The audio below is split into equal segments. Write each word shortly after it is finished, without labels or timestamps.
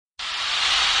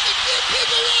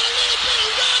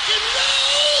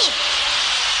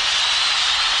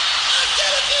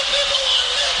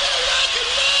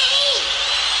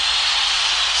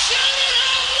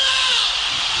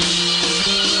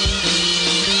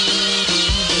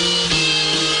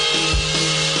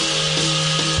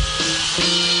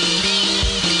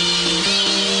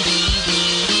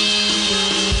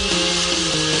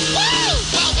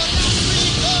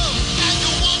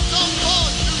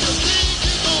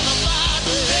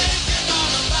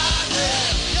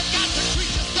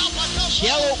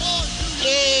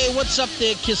What's up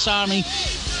there, Kiss Army?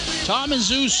 Tom and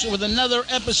Zeus with another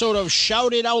episode of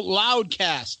Shout It Out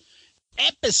Loudcast.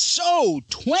 Episode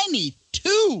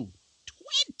 22.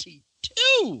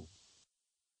 22.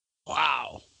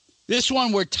 Wow. This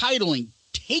one we're titling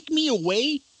Take Me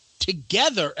Away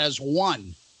Together as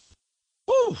One.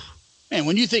 Whew. Man,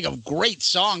 when you think of great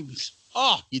songs,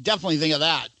 you definitely think of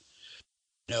that.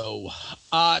 No.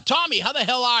 Tommy, how the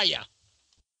hell are you?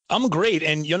 I'm great,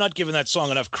 and you're not giving that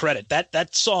song enough credit.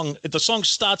 That song, the song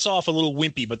starts off a little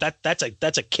wimpy, but that's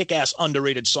a kick-ass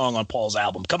underrated song on Paul's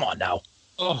album. Come on now.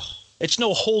 Oh, it's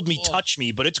no Hold Me, Touch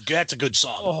Me, but that's a good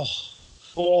song.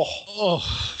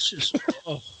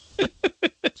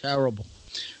 Terrible.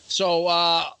 So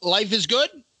life is good?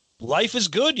 Life is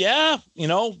good, yeah. You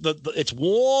know, it's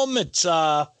warm. It's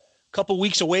a couple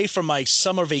weeks away from my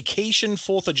summer vacation.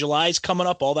 4th of July is coming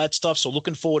up, all that stuff. So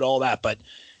looking forward to all that, but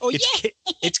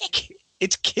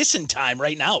it's kissing time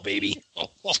right now, baby.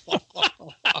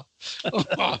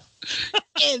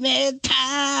 Every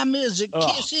time is a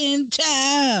kissing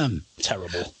time.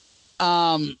 Terrible.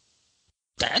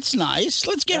 That's nice.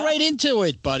 Let's get right into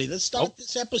it, buddy. Let's start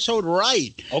this episode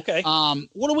right. Okay.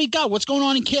 What do we got? What's going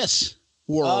on in Kiss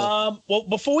world? Well,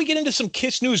 before we get into some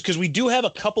Kiss news, because we do have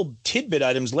a couple tidbit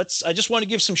items, I just want to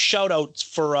give some shout outs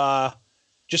for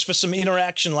some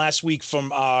interaction last week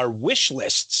from our wish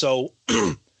list. So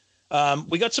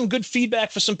we got some good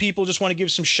feedback for some people. Just want to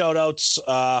give some shout outs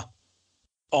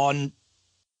on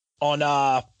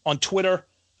Twitter.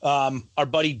 Our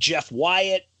buddy Jeff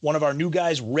Wyatt, one of our new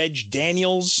guys, Reg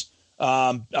Daniels,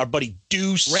 our buddy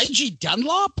Deuce. Reggie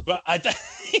Dunlop?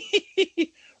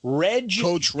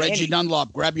 Coach Reggie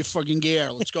Dunlop, grab your fucking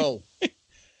gear. Let's go.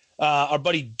 Our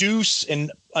buddy Deuce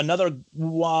and another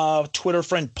Twitter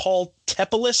friend, Paul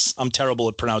Tepelis. I'm terrible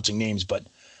at pronouncing names, but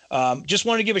just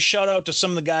wanted to give a shout out to some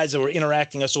of the guys that were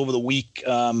interacting us over the week.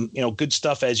 Good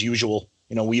stuff as usual.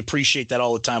 We appreciate that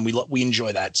all the time. We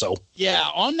enjoy that. So yeah,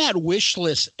 on that wish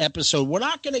list episode, we're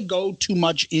not going to go too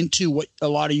much into what a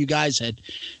lot of you guys had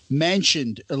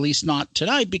mentioned, at least not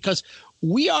tonight, because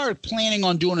we are planning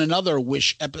on doing another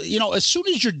wish episode. As soon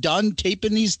as you're done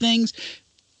taping these things,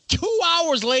 2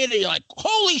 hours later, you're like,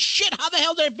 holy shit, how the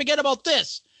hell did I forget about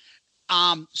this?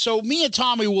 So me and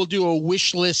Tommy will do a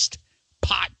wish list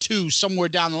part 2 somewhere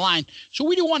down the line. So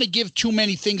we don't want to give too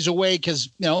many things away because,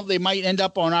 they might end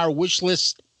up on our wish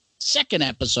list second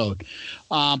episode.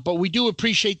 But we do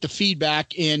appreciate the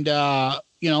feedback and,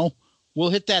 we'll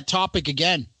hit that topic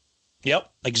again.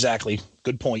 Yep, exactly.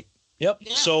 Good point. Yep.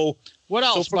 Yeah. So what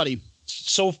else, buddy?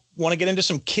 So want to get into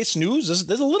some Kiss news?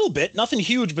 There's a little bit, nothing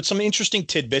huge, but some interesting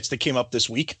tidbits that came up this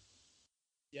week.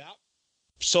 Yeah.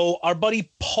 So our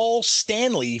buddy Paul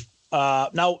Stanley,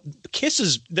 now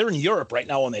Kiss they're in Europe right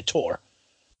now on their tour.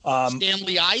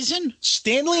 Stanley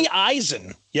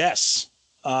Eisen, yes.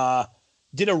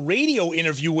 Did a radio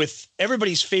interview with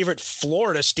everybody's favorite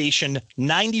Florida station,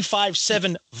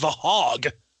 95.7 The Hog.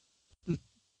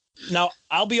 Now,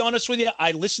 I'll be honest with you.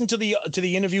 I listened to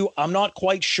the interview. I'm not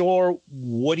quite sure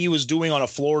what he was doing on a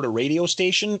Florida radio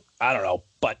station. I don't know.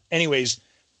 But anyways,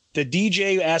 the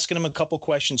DJ asking him a couple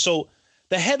questions. So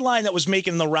the headline that was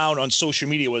making the round on social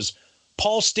media was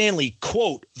Paul Stanley,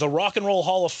 quote, "The Rock and Roll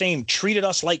Hall of Fame treated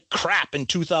us like crap in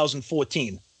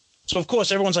 2014. So, of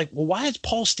course, everyone's like, well, why is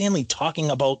Paul Stanley talking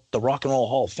about the Rock and Roll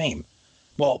Hall of Fame?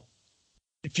 Well,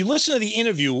 if you listen to the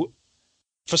interview,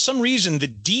 for some reason, the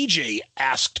DJ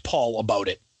asked Paul about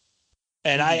it.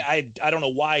 And I don't know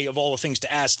why, of all the things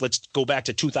to ask, let's go back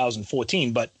to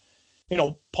 2014. But,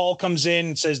 Paul comes in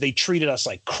and says they treated us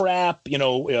like crap. It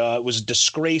was a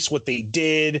disgrace what they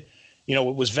did.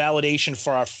 It was validation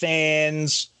for our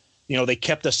fans. They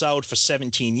kept us out for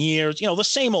 17 years. The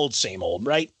same old,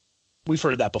 right? We've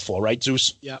heard that before, right,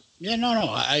 Zeus? Yeah. Yeah, no,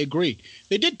 I agree.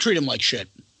 They did treat him like shit.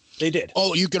 They did.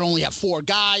 Oh, you can only have 4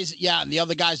 guys. Yeah, and the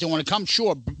other guys don't want to come.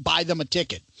 Sure, buy them a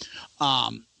ticket.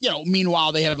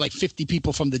 Meanwhile, they have like 50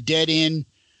 people from the Dead in,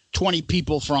 20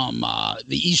 people from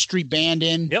the East Street Band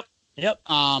in. Yep.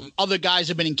 Other guys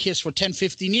have been in Kiss for 10,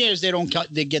 15 years.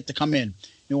 They get to come in.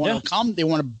 They want to come. They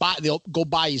want to buy. They'll go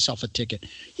buy yourself a ticket.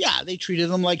 Yeah, they treated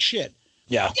them like shit.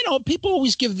 Yeah. People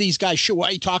always give these guys shit. What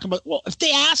are you talking about? Well, if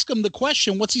they ask him the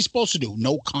question, what's he supposed to do?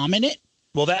 No comment it?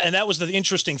 Well, that was the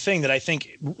interesting thing that I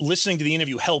think listening to the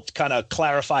interview helped kind of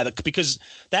clarify because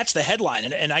that's the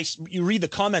headline. And you read the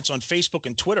comments on Facebook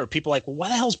and Twitter, people are like, well, why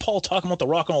the hell is Paul talking about the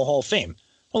Rock and Roll Hall of Fame?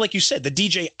 Well, like you said, the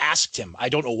DJ asked him. I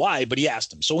don't know why, but he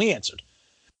asked him. So he answered.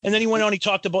 And then he went on, he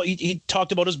talked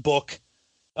about his book.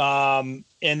 And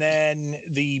then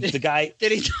the guy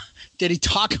did Did he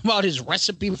talk about his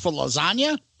recipe for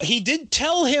lasagna? He did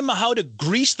tell him how to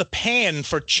grease the pan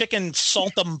for chicken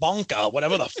saltimbocca,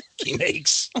 whatever the fuck he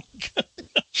makes.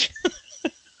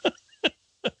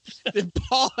 Did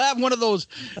Paul have one of those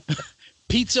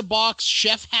pizza box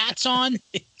chef hats on?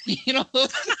 You know,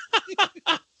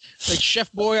 like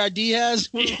Chef Boyardee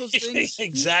has one of those things.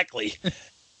 Exactly.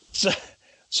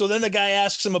 So then the guy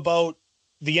asks him about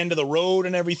the end of the road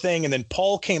and everything, and then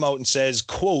Paul came out and says,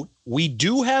 quote, "We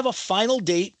do have a final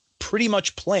date pretty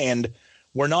much planned.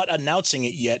 We're not announcing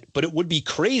it yet, but it would be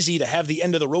crazy to have the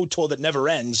end of the road tour that never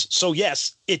ends. So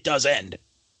yes, it does end."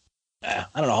 I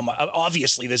don't know how much.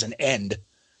 Obviously, there's an end,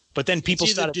 but then people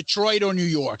it's either started Detroit or New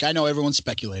York. I know everyone's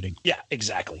speculating. Yeah,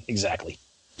 exactly. It's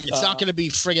not going to be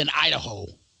friggin' Idaho.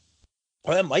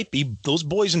 Well, that might be. Those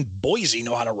boys in Boise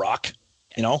know how to rock.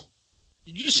 You know.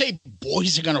 Did you say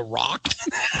boys are going to rock?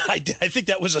 I think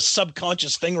that was a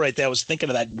subconscious thing right there. I was thinking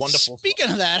of that wonderful. Speaking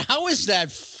of that, how is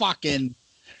that fucking?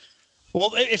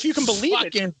 Well, if you can believe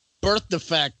fucking birth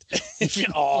defect.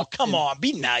 Oh, come on.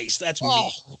 Be nice. That's me.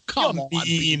 Oh, come on.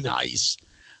 Be nice.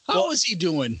 How is he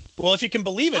doing? Well, if you can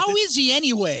believe it. How is he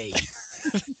anyway?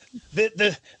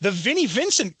 The Vinnie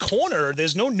Vincent corner,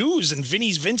 there's no news. And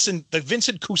the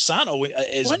Vincent Cusano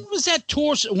is. When was that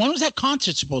tour? When was that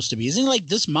concert supposed to be? Isn't it like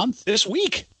this month? This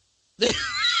week.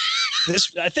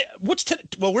 I think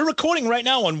well, we're recording right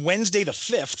now on Wednesday the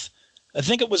 5th. I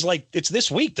think it's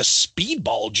this week, the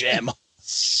Speedball Jam.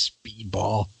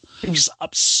 Speedball. He's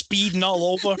up speeding all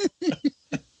over.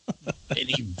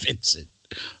 Vinnie Vincent.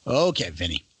 Okay,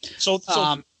 Vinny. So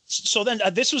then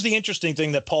this was the interesting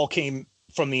thing that Paul came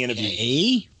from the interview.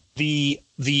 Hey? The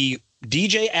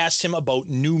DJ asked him about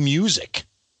new music.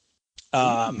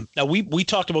 Now we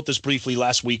talked about this briefly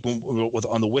last week when we were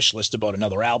on the wish list about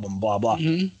another album, blah, blah.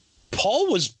 Mm-hmm.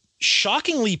 Paul was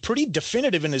shockingly pretty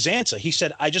definitive in his answer. He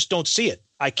said, "I just don't see it.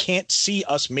 I can't see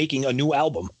us making a new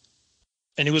album."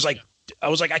 And he was like, I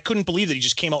was like, I couldn't believe that he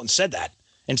just came out and said that.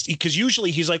 And because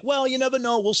usually he's like, well, you never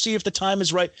know. We'll see if the time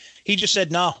is right. He just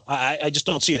said, no, I just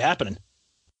don't see it happening.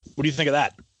 What do you think of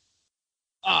that?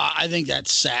 I think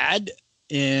that's sad.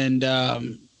 And,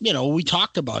 we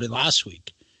talked about it last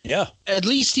week. Yeah. At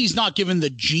least he's not giving the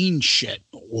Gene shit.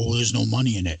 Oh, there's no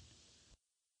money in it.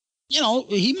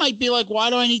 He might be like, why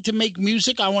do I need to make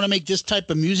music? I want to make this type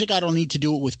of music. I don't need to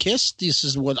do it with Kiss. This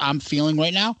is what I'm feeling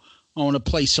right now. I want to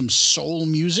play some soul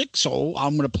music. So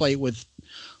I'm going to play it with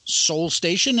Soul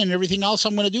Station, and everything else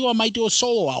I'm going to do, I might do a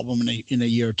solo album in a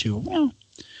year or two. Well,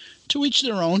 to each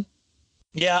their own.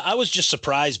 Yeah, I was just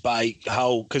surprised by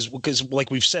how, because like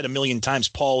we've said a million times,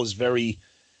 Paul is very,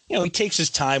 he takes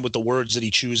his time with the words that he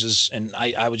chooses, and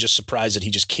I was just surprised that he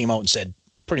just came out and said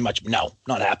pretty much, no,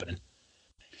 not happening.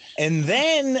 And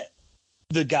then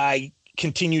the guy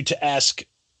continued to ask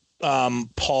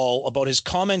Paul about his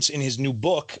comments in his new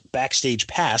book, Backstage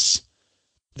Pass,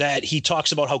 that he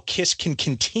talks about how Kiss can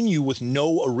continue with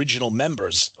no original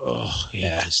members. Oh,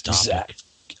 yeah, stop it.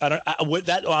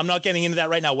 I'm not getting into that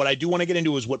right now. What I do want to get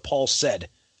into is what Paul said.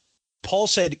 Paul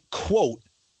said, quote,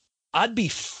 "I'd be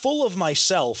full of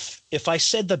myself if I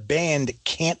said the band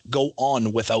can't go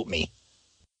on without me."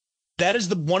 That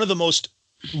is one of the most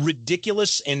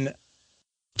ridiculous and,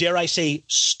 dare I say,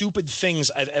 stupid things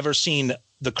I've ever seen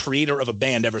the creator of a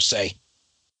band ever say.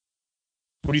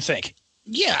 What do you think?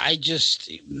 Yeah,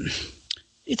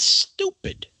 it's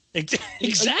stupid.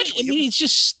 Exactly. I mean, it's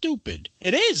just stupid.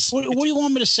 It is. What do you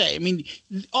want me to say? I mean,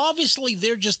 obviously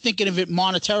they're just thinking of it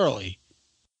monetarily.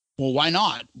 Well, why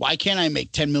not? Why can't I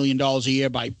make $10 million a year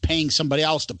by paying somebody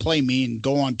else to play me and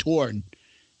go on tour and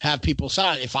have people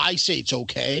sign? If I say it's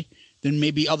okay, then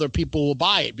maybe other people will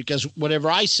buy it, because whatever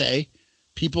I say,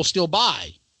 people still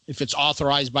buy if it's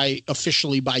authorized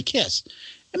officially by Kiss.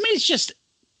 I mean, it's just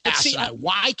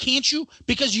why can't you?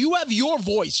 Because you have your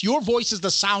voice. Your voice is the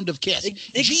sound of Kiss.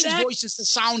 Exactly. Gene's voice is the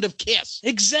sound of Kiss.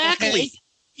 Exactly. Okay?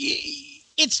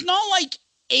 It's not like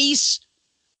Ace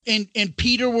and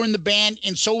Peter were in the band,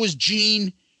 and so was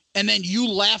Gene, and then you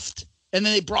left, and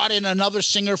then they brought in another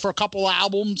singer for a couple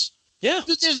albums. Yeah.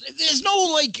 There's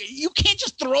no, you can't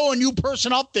just throw a new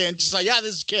person up there and just like, yeah,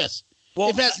 this is Kiss. Well,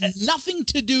 it has nothing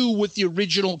to do with the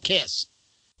original Kiss.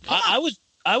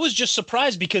 I was just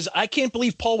surprised, because I can't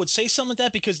believe Paul would say something like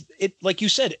that, because it, like you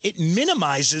said, it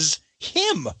minimizes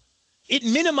him. It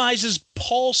minimizes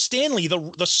Paul Stanley, the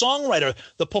songwriter,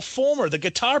 the performer, the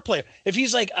guitar player. If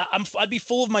he's like, I'd be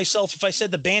full of myself if I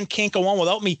said the band can't go on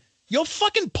without me. You're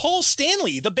fucking Paul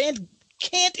Stanley. The band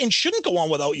can't and shouldn't go on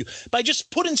without you. By just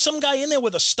putting some guy in there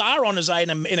with a star on his eye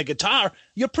and in a guitar,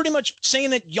 you're pretty much saying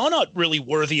that you're not really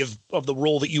worthy of the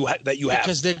role that you have.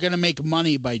 Because they're going to make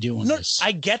money by doing this.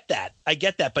 I get that.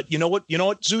 But you know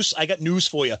what, Zeus? I got news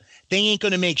for you. They ain't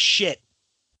going to make shit.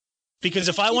 Because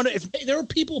if I want to, there are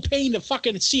people paying to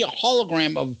fucking see a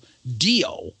hologram of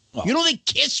Dio. Oh. You don't think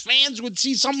Kiss fans would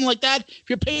see something like that if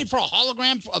you're paying for a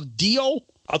hologram of Dio?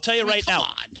 I'll tell you right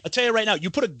now. You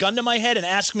put a gun to my head and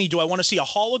ask me, do I want to see a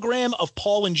hologram of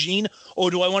Paul and Gene, or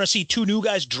do I want to see two new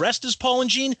guys dressed as Paul and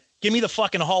Gene? Give me the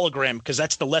fucking hologram, because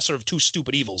that's the lesser of two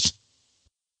stupid evils.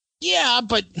 Yeah,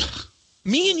 but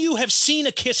me and you have seen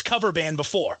a Kiss cover band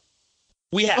before.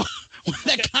 We have.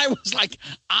 That guy was like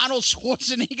Arnold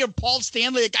Schwarzenegger, Paul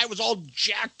Stanley. The guy was all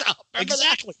jacked up. Remember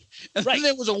exactly. That? And then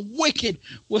there was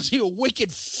was he a wicked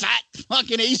fat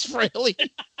fucking Ace Frehley?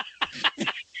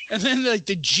 And then like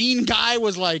the Gene guy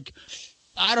was like,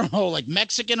 I don't know, like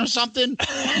Mexican or something.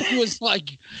 He was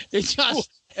like,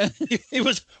 it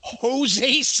was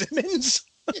Jose Simmons.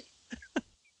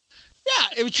 Yeah,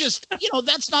 it was just,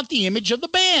 that's not the image of the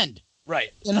band.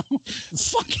 Right.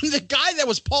 Fucking the guy that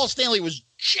was Paul Stanley was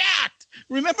jacked.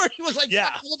 Remember, he was like,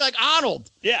 looked like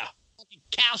Arnold. Yeah. Fucking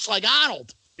cast like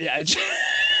Arnold. Yeah. The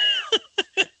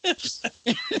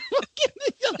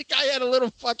other guy had a little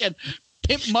fucking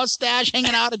pimp mustache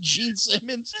hanging out of Gene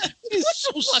Simmons. What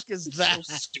the fuck is that?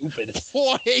 So stupid.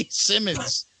 Jorge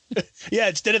Simmons. Yeah,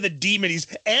 instead of the demon, he's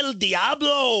El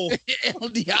Diablo. El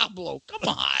Diablo. Come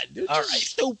on. Dude. All right.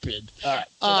 Stupid. All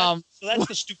right. So that's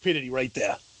the stupidity right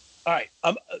there. All right.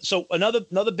 So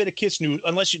another bit of Kiss news.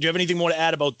 Unless do you have anything more to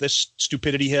add about this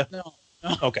stupidity here? No.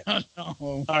 Okay. No.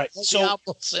 All right. So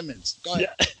Diablo Simmons. Go ahead.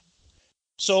 Yeah.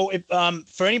 So if,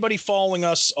 for anybody following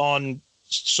us on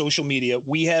social media,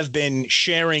 we have been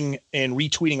sharing and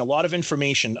retweeting a lot of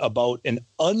information about an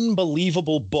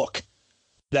unbelievable book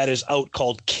that is out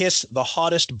called Kiss, the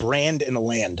Hottest Brand in the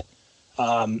Land.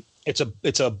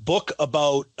 It's a book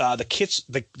about the Kiss,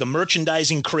 the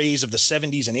merchandising craze of the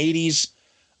 70s and 80s.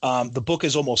 The book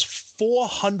is almost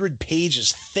 400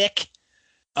 pages thick.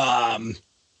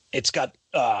 It's got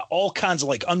all kinds of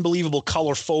like unbelievable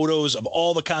color photos of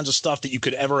all the kinds of stuff that you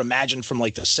could ever imagine from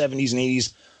like the 70s and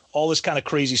 80s, all this kind of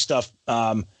crazy stuff.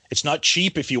 It's not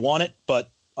cheap if you want it, but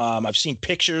I've seen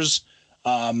pictures.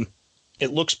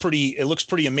 It looks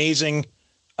pretty amazing.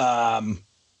 And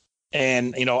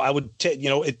I would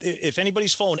if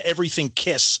anybody's following Everything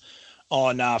Kiss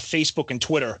on Facebook and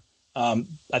Twitter,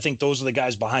 I think those are the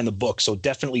guys behind the book. So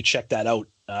definitely check that out.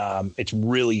 It's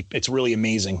really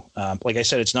amazing. Like I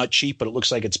said, it's not cheap, but it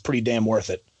looks like it's pretty damn worth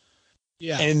it.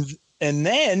 Yeah. And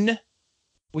then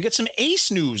we get some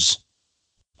Ace news.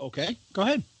 Okay, go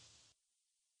ahead.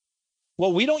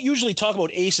 Well, we don't usually talk about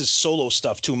Ace's solo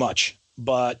stuff too much,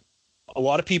 but a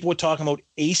lot of people were talking about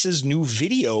Ace's new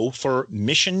video for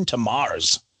Mission to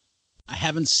Mars. I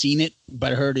haven't seen it,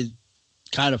 but I heard it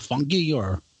kind of funky,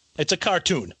 or it's a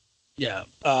cartoon. Yeah.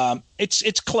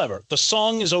 It's clever. The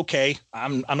song is okay.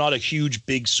 I'm not a huge,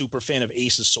 big super fan of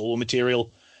Ace's solo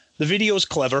material. The video is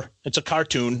clever. It's a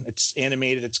cartoon. It's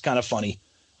animated. It's kind of funny.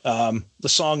 The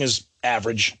song is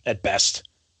average at best.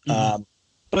 Mm-hmm.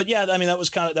 But yeah, I mean, that was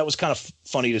kind of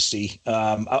funny to see.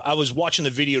 I was watching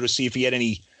the video to see if he had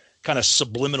any kind of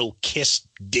subliminal Kiss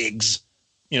digs,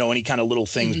 any kind of little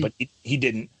things, mm-hmm. but he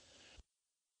didn't.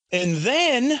 And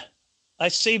then I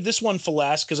saved this one for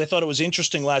last because I thought it was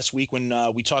interesting last week when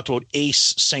we talked about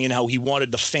Ace saying how he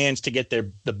wanted the fans to get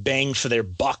the bang for their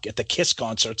buck at the Kiss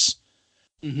concerts.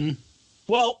 Mm-hmm.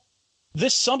 Well,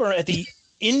 this summer at the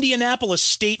Indianapolis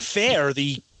State Fair,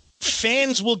 the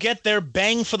fans will get their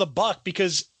bang for the buck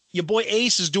because your boy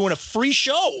Ace is doing a free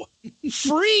show.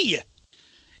 Free.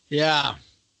 Yeah.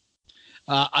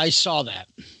 I saw that.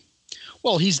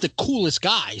 Well, he's the coolest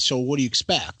guy, so what do you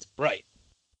expect? Right.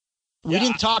 We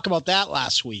didn't talk about that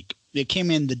last week. It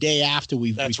came in the day after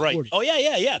we That's recorded. Right. Oh,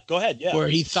 yeah. Go ahead. Yeah. Where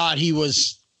he thought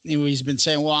he's been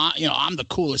saying, well, I'm the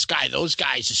coolest guy. Those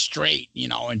guys are straight,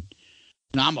 and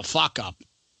I'm a fuck up.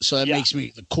 So that makes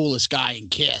me the coolest guy in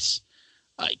Kiss.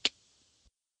 Like,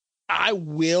 I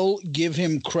will give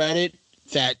him credit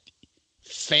that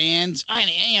fans,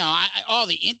 all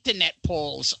the internet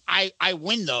polls, I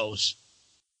win those.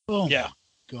 Oh, yeah.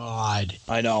 God.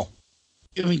 I know.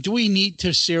 I mean, do we need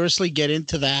to seriously get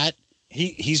into that?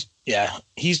 He's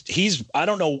I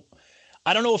don't know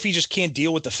if he just can't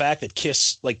deal with the fact that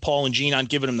Kiss, like Paul and Gene, aren't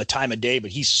giving him the time of day,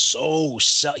 but he's so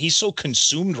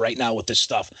consumed right now with this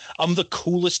stuff. I'm the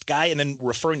coolest guy, and then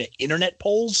referring to internet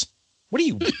polls.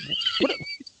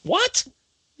 What?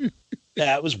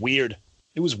 Yeah, it was weird.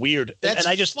 It was weird.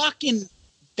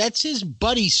 That's his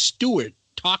buddy Stewart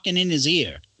talking in his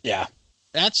ear. Yeah.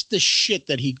 That's the shit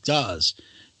that he does.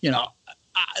 You know,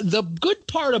 the good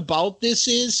part about this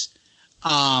is,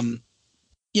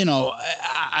 you know,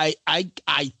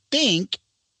 I think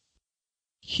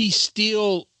he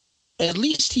still, at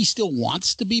least he still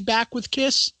wants to be back with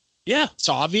Kiss. Yeah. It's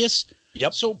obvious.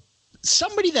 Yep. So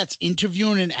somebody that's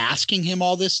interviewing and asking him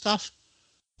all this stuff,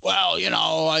 well, you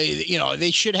know,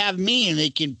 they should have me and they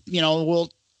can, you know,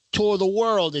 we'll tour the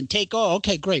world and take, oh,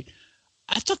 okay, great.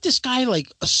 I thought this guy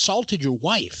like assaulted your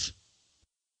wife.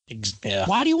 Yeah.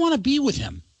 Why do you want to be with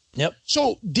him? Yep.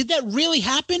 So did that really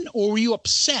happen or were you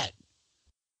upset?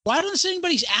 Why doesn't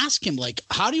anybody ask him, like,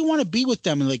 how do you want to be with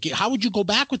them? And like, how would you go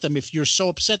back with them if you're so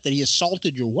upset that he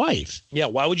assaulted your wife? Yeah.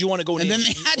 Why would you want to go? And then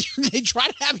they try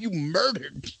to have you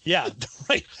murdered. Yeah.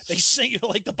 Right. They say you're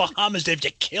like the Bahamas. They've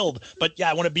you killed. But yeah,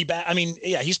 I want to be back. I mean,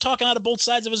 yeah, he's talking out of both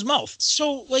sides of his mouth.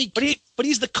 So like, but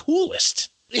he's the coolest.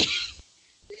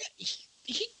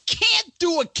 He can't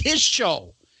do a Kiss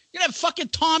show. You know, fucking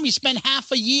Tommy spent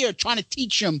half a year trying to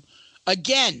teach him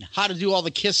again how to do all the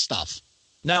Kiss stuff.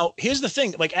 Now, here's the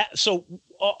thing. Like, so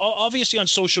obviously on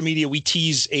social media, we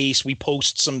tease Ace. We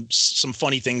post some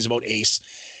funny things about Ace,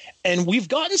 and we've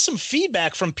gotten some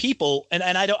feedback from people. And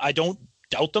I don't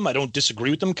doubt them. I don't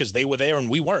disagree with them because they were there and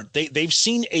we weren't. They've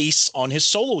seen Ace on his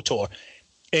solo tour,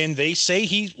 and they say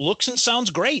he looks and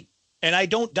sounds great. And I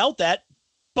don't doubt that.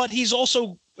 But he's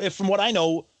also, from what I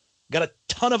know, got a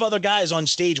ton of other guys on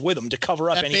stage with him to cover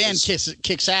up. That band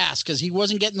kicks ass because he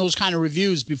wasn't getting those kind of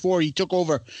reviews before he took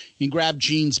over and grabbed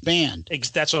Gene's band.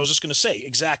 That's what I was just going to say.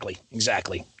 Exactly.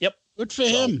 Yep. Good for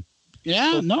him.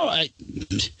 Yeah. No.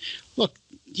 Look.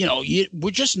 You know,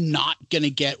 we're just not going to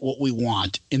get what we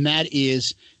want, and that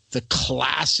is the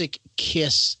classic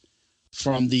Kiss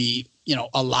from the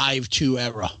Alive 2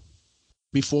 era,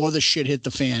 before the shit hit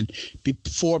the fan,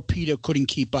 before Peter couldn't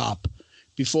keep up.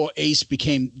 Before Ace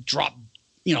became dropped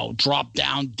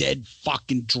down, dead,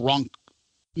 fucking drunk,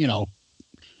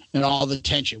 and all the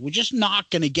tension. We're just not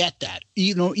going to get that,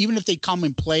 even if they come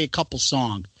and play a couple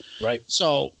songs. Right.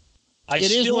 So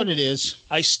it is what it is.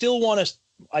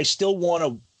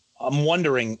 I'm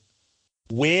wondering,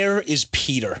 where is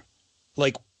Peter?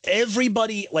 Like,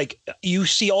 everybody, like, you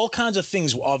see all kinds of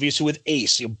things, obviously, with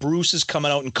Ace. Bruce is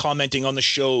coming out and commenting on the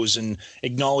shows and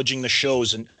acknowledging the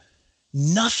shows, and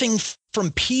nothing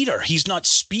from Peter. He's not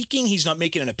speaking. He's not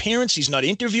making an appearance. He's not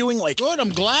interviewing. Like, good. I'm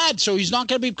glad. So he's not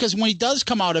going to be, because when he does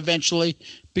come out eventually,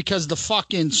 because the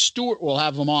fucking Stewart will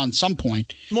have him on some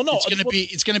point. Well, no,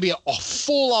 it's going to be a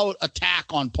full out attack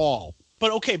on Paul.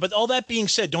 But okay. But all that being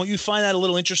said, don't you find that a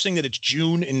little interesting that it's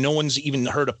June and no one's even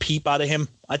heard a peep out of him?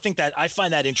 I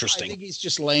find that interesting. I think he's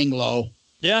just laying low.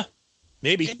 Yeah,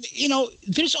 maybe. And,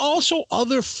 there's also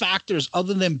other factors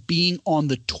other than being on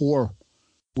the tour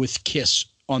with Kiss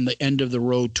on the End of the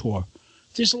Road tour.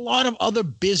 There's a lot of other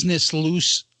business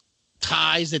loose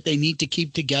ties that they need to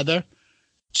keep together.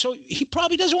 So he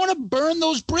probably doesn't want to burn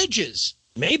those bridges.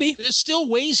 Maybe. There's still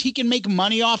ways he can make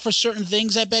money off of certain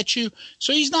things, I bet you.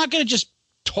 So he's not going to just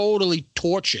totally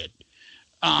torch it.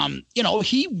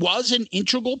 He was an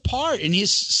integral part, and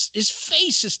his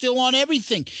face is still on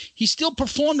everything. He still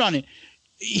performed on it.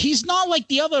 He's not like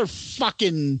the other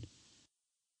fucking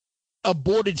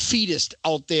aborted fetus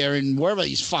out there and wherever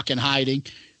he's fucking hiding,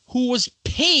 who was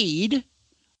paid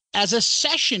as a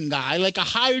session guy, like a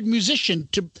hired musician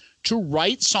to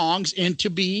write songs and to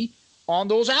be on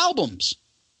those albums.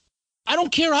 I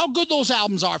don't care how good those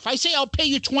albums are. If I say I'll pay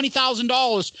you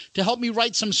 $20,000 to help me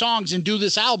write some songs and do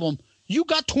this album, you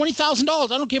got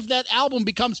 $20,000. I don't care if that album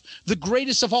becomes the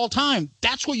greatest of all time.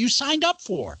 That's what you signed up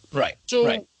for. Right. So,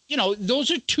 right. Those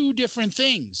are two different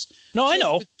things. No, I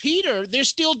know. With Peter, they're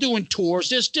still doing tours.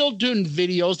 They're still doing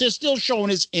videos. They're still showing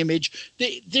his image.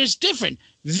 There's different.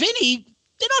 Vinny,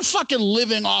 they're not fucking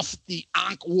living off the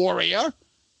Ankh Warrior.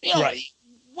 Right.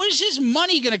 Where's his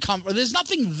money going to come from? There's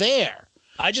nothing there.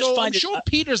 I'm sure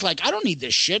Peter's like, I don't need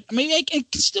this shit. I mean, I can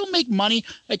still make money.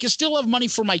 I can still have money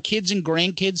for my kids and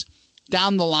grandkids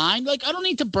down the line. Like, I don't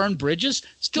need to burn bridges.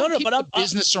 Still keep the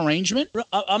business arrangement.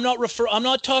 I'm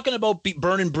not talking about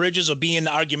burning bridges or being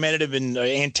argumentative and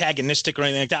antagonistic or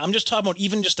anything like that. I'm just talking about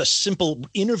even just a simple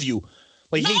interview.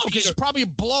 Like, no, because he'll probably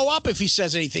blow up if he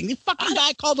says anything. The fucking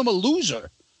guy called him a loser.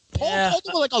 Paul called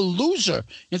him like a loser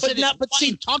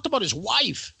and talked about his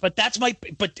wife. But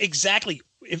exactly.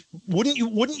 Wouldn't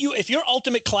you if you're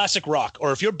Ultimate Classic Rock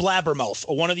or if you're Blabbermouth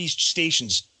or one of these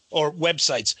stations or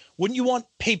websites, wouldn't you want,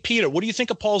 hey, Peter, what do you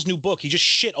think of Paul's new book? He just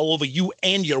shit all over you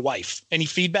and your wife. Any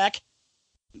feedback?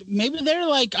 Maybe they're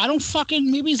like,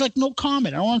 maybe he's like, no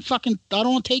comment. I don't want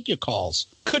to take your calls.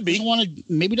 Could be.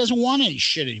 Maybe he doesn't want any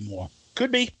shit anymore.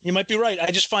 Could be. You might be right.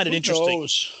 I just find it interesting.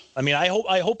 Knows? I mean, I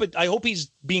hope he's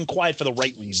being quiet for the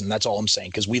right reason. That's all I'm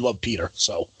saying, because we love Peter.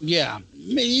 So yeah,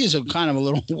 he's a kind of a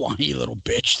little whiny little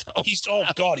bitch, though. he's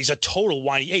he's a total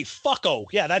whiny. Hey, fucko.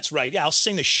 Yeah, that's right. Yeah, I'll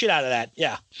sing the shit out of that.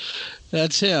 Yeah,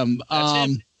 that's him. That's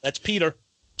him. That's Peter.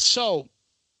 So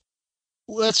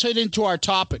let's head into our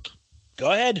topic.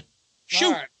 Go ahead.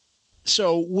 Shoot. Right.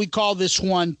 So we call this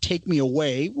one "Take Me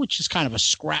Away," which is kind of a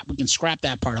scrap. We can scrap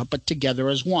that part up, but together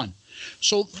as one.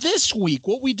 So this week,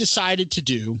 what we decided to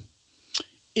do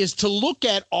is to look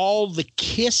at all the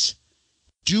Kiss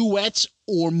duets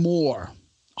or more,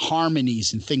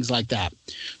 harmonies and things like that.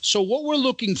 So what we're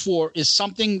looking for is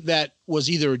something that was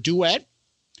either a duet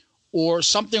or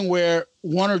something where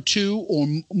one or two or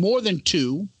more than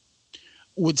two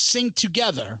would sing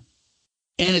together,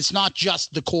 and it's not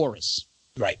just the chorus.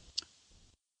 Right.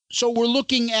 So we're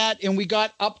looking at, and we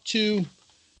got up to,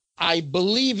 I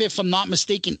believe, if I'm not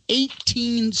mistaken,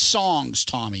 18 songs,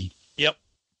 Tommy. Yep.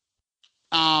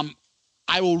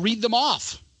 I will read them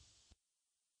off.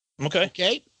 Okay.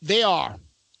 Okay. They are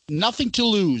Nothing to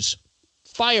Lose,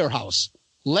 Firehouse,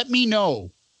 Let Me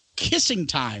Know, Kissing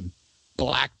Time,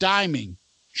 Black Diamond,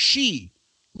 She,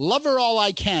 Love Her All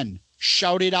I Can,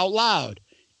 Shout It Out Loud,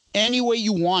 Any Way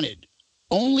You Want It,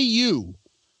 Only You,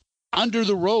 Under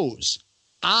the Rose,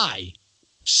 I,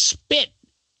 Spit,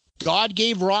 God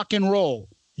Gave Rock and Roll,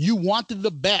 You Wanted the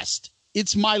Best,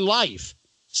 It's My Life,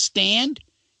 Stand,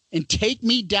 and Take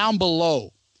Me Down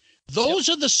Below. Those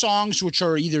are the songs which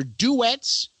are either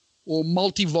duets or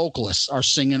multi-vocalists are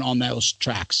singing on those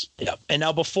tracks. Yeah. And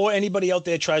now, before anybody out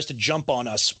there tries to jump on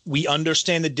us, we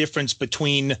understand the difference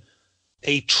between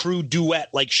a true duet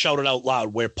like Shout It Out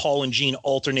Loud, where Paul and Gene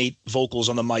alternate vocals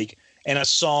on the mic, and a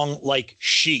song like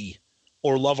She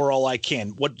or Love Her All I Can.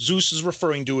 What Zeus is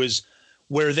referring to is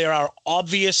where there are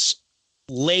obvious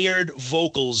layered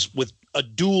vocals with a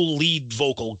dual lead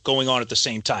vocal going on at the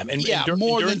same time. And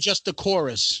more than just the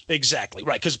chorus. Exactly.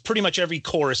 Right. Because pretty much every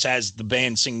chorus has the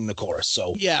band singing the chorus.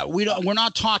 So yeah, we're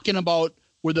not talking about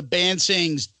where the band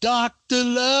sings Dr.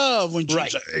 Love when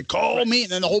right. Say, call me,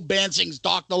 and then the whole band sings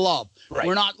Dr. Love. Right.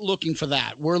 We're not looking for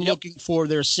that. We're looking for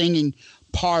their singing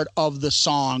part of the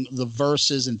song, the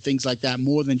verses and things like that,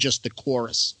 more than just the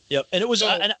chorus. Yep. And it was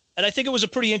and I think it was a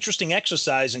pretty interesting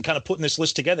exercise in kind of putting this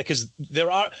list together, because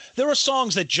there are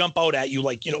songs that jump out at you,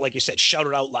 like, like you said, Shout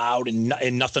It Out Loud and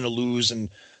Nothing to Lose,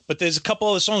 but there's a couple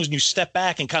other songs and you step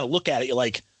back and kind of look at it, you're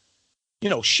like,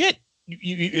 shit.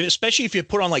 You especially if you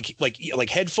put on like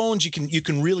headphones, you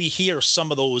can really hear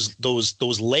some of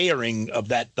those layering of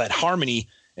that harmony,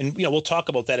 and we'll talk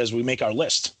about that as we make our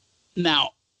list.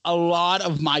 Now, a lot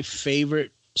of my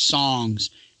favorite songs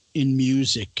in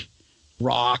music,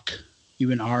 rock,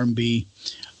 even R&B,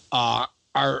 are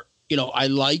I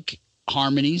like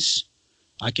harmonies.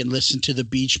 I can listen to the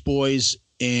Beach Boys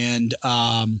and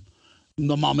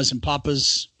the Mamas and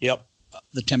Papas. Yep.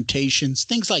 The Temptations,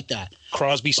 things like that.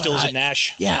 Crosby, Stills, and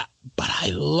Nash. Yeah, but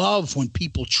I love when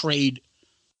people trade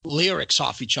lyrics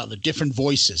off each other, different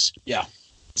voices. Yeah.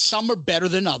 Some are better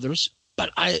than others,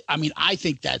 but I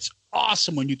think that's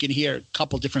awesome when you can hear a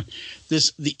couple different.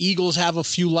 The Eagles have a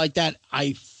few like that.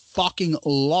 I fucking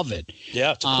love it.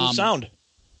 Yeah, it's a cool sound.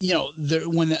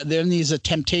 When these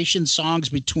Temptation songs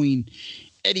between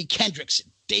Eddie Kendricks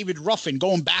and David Ruffin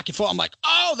going back and forth, I'm like,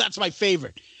 oh, that's my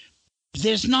favorite.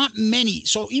 There's not many.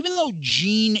 So even though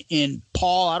Gene and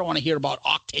Paul, I don't want to hear about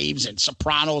octaves and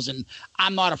sopranos, and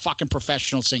I'm not a fucking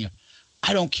professional singer.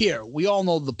 I don't care. We all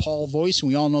know the Paul voice and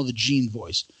we all know the Gene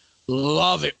voice.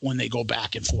 Love it when they go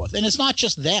back and forth. And it's not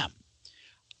just them.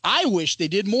 I wish they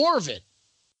did more of it.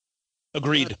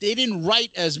 Agreed. They didn't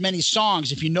write as many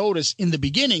songs. If you notice, in the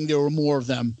beginning, there were more of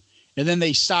them. And then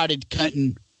they started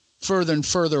cutting further and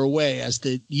further away as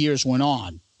the years went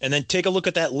on. And then take a look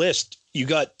at that list. You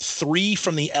got 3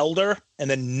 from The Elder and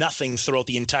then nothing throughout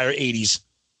the entire 80s.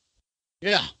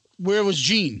 Yeah. Where was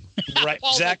Gene? Right.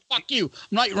 Exactly. Like, fuck you.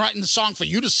 I'm not writing the song for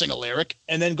you to sing a lyric.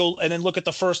 And then look at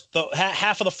the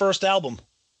half of the first album.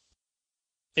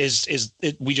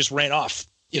 We just ran off.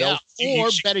 Or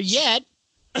better yet,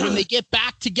 when they get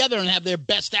back together and have their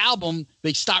best album,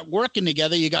 they start working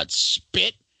together. You got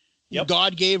Spit. Yep.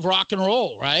 God Gave Rock and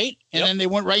Roll, right? And then they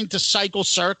went right into Psycho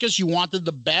Circus. You Wanted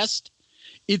the Best.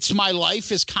 It's My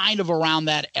Life is kind of around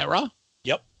that era.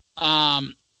 Yep.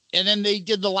 And then they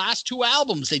did the last 2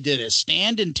 albums. They did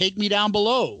Stand and Take Me Down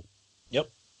Below. Yep.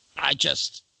 I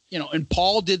just, and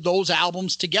Paul did those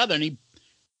albums together. And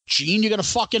Gene, you're going to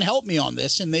fucking help me on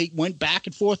this. And they went back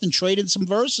and forth and traded some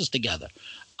verses together.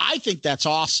 I think that's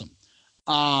awesome.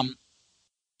 And,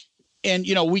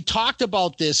 we talked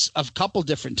about this a couple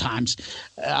different times.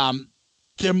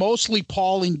 they're mostly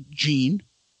Paul and Gene,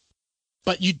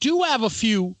 but you do have a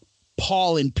few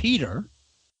Paul and Peter.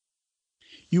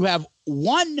 You have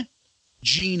one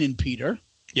Gene and Peter.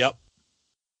 Yep.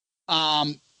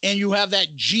 And you have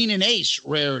that Gene and Ace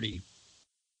rarity.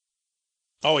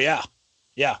 Oh, yeah.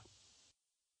 Yeah.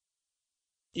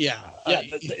 Yeah.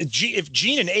 If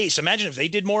Gene and Ace, imagine if they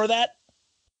did more of that.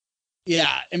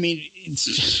 Yeah. I mean,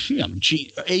 it's,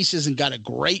 Ace hasn't got a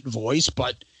great voice,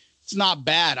 but it's not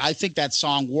bad. I think that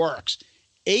song works.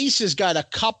 Ace has got a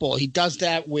couple. He does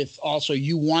that with also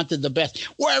You Wanted the Best,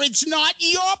 where it's not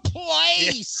your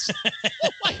place. Oh,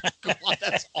 my God.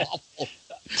 That's awful.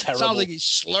 Terrible. Sounds like he's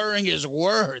slurring his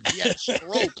words. He had a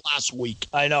stroke last week.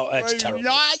 I know. That's It's terrible.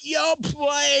 not your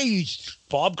place.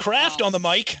 Bob Kraft on the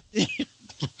mic.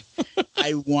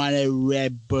 I want a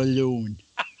red balloon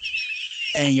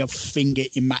and your finger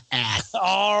in my ass.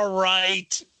 All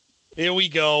right. Here we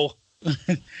go.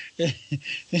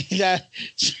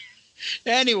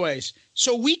 Anyways,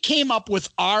 so we came up with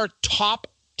our top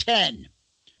 10.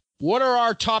 What are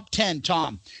our top 10,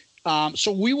 Tom?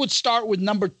 So we would start with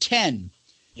number 10.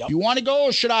 Yep. You want to go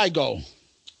or should I go?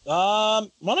 Why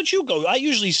don't you go? I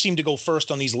usually seem to go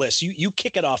first on these lists. You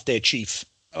kick it off there, Chief.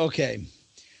 Okay.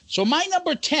 So my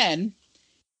number 10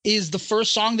 is the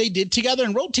first song they did together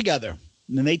and wrote together.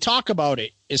 And they talk about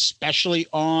it, especially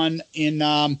in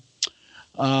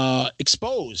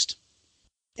Exposed.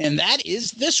 And that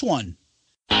is this one.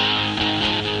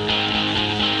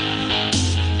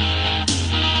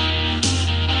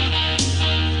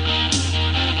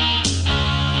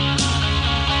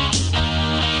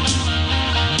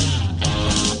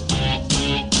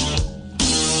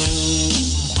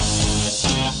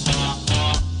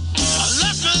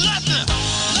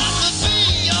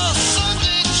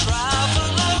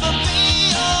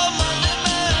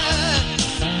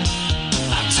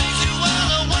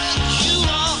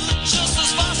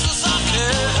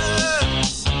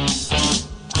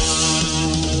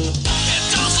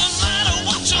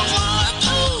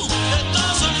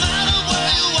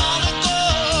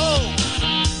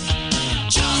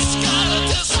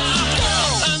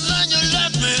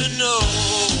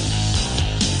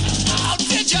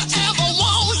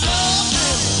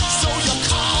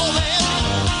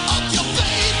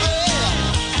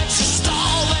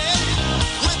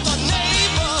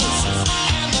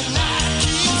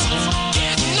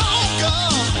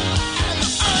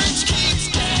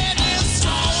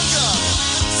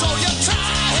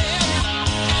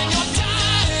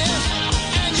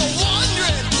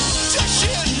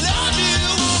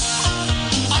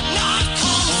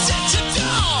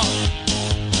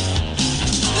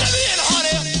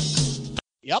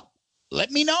 Let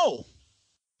Me Know.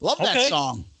 Love that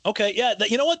song. Okay, yeah.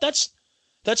 You know what?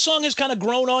 That song has kind of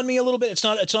grown on me a little bit. It's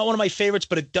not one of my favorites,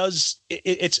 but it does.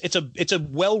 It's a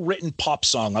well written pop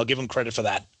song. I'll give him credit for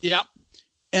that. Yeah,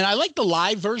 and I like the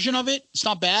live version of it. It's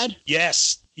not bad.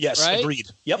 Yes, right? Agreed.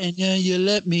 Yep. And you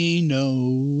let me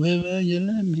know wherever you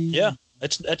let me. Yeah,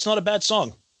 that's not a bad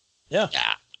song. Yeah.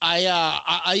 Yeah.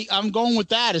 I'm going with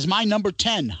that as my number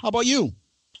 10. How about you?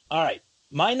 All right,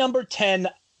 my number 10.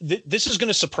 This is going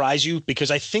to surprise you because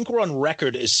I think we're on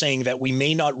record as saying that we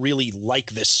may not really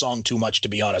like this song too much, to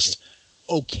be honest.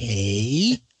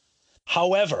 Okay.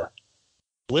 However,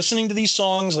 listening to these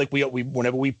songs, like we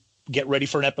whenever we get ready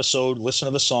for an episode, listen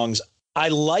to the songs. I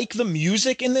like the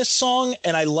music in this song,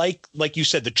 and I like you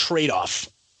said, the trade-off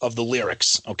of the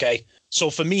lyrics. Okay,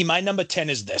 so for me, my number 10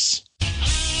 is this.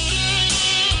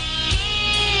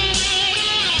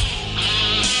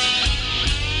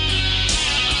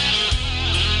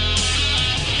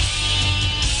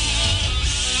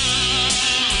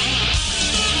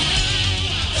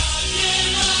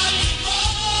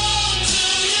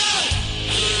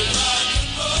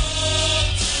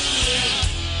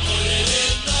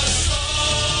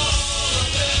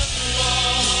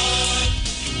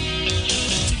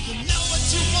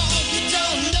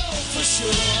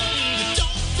 Sure.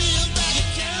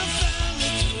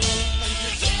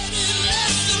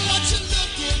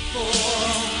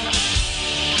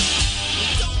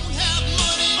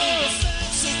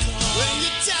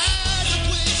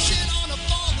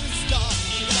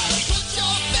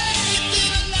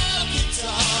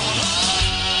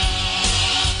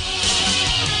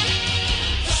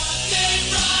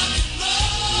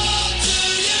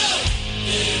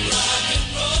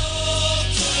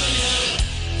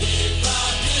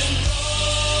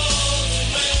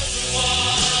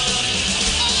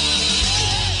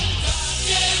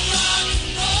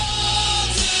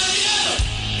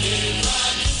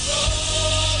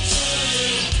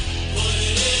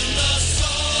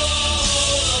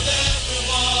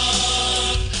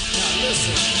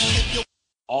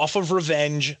 off of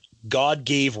Revenge, God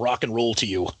Gave Rock and Roll to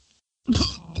You.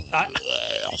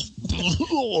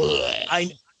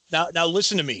 Now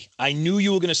listen to me. I knew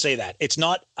you were going to say that. It's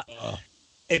not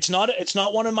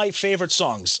one of my favorite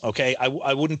songs. Okay.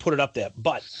 I wouldn't put it up there,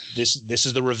 but this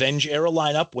is the Revenge era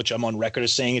lineup, which I'm on record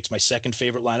as saying it's my second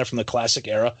favorite lineup from the classic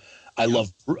era. I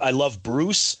love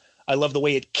Bruce. I love the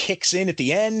way it kicks in at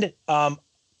the end.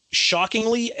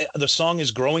 Shockingly, the song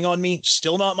is Growing on Me.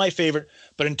 Still not my favorite,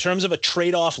 but in terms of a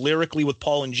trade-off lyrically with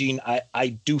Paul and Gene,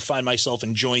 I do find myself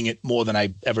enjoying it more than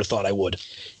I ever thought I would.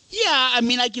 Yeah, I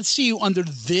mean, I can see you under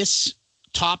this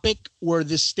topic where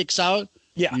this sticks out.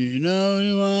 Yeah. You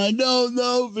know, I don't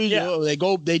know. Yeah.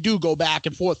 They do go back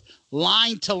and forth,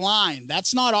 line to line.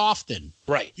 That's not often.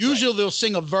 Right. Usually they'll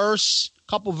sing a verse,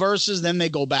 couple verses, then they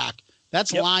go back.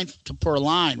 That's line per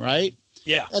line, right?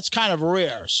 Yeah. That's kind of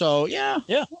rare. So, yeah.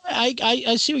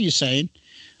 I see what you're saying.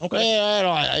 Okay.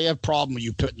 I have a problem with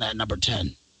you putting that number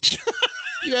 10.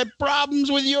 You had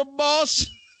problems with your boss?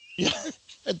 Yeah.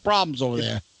 Had problems over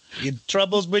there. You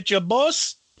troubles with your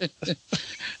boss?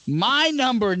 My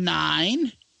number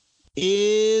 9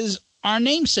 is Our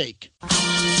Namesake.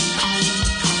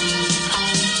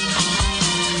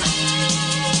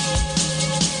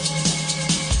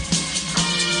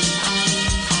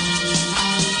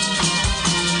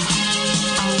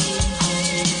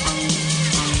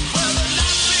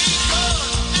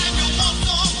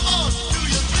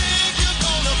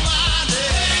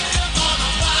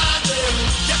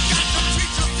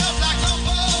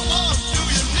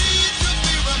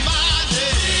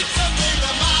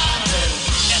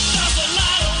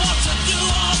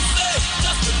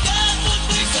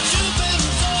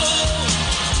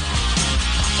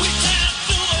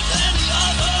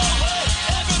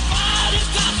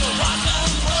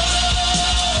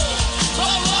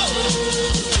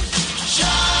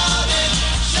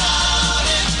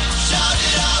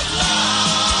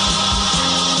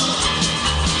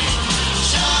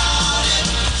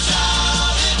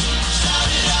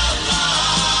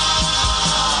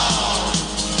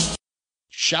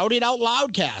 Shout It Out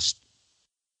Loudcast.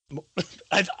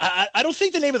 I don't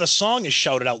think the name of the song is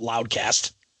Shout It Out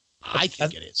Loudcast. I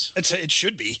think it is. It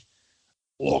should be.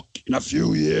 Look, in a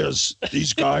few years,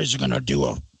 these guys are going to do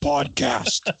a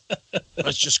podcast.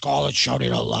 Let's just call it Shout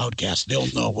It Out Loudcast. They'll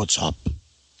know what's up.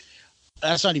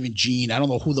 That's not even Gene. I don't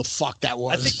know who the fuck that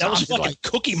was. I think that was fucking like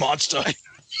Cookie Monster.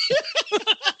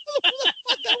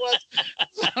 That was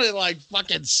sounded like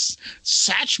fucking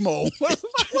Satchmo. What's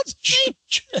his name?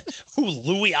 Who,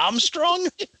 Louis Armstrong?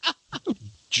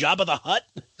 Jabba the Hutt?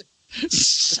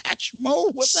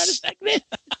 Satchmo? What's that his name?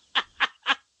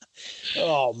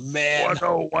 Oh man! What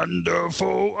a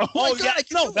wonderful! Oh yeah,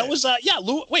 no, that was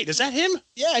Lou. Wait, is that him?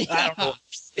 Yeah, I don't know.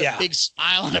 Yeah, big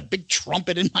smile and a big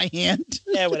trumpet in my hand.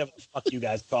 Yeah, whatever the fuck you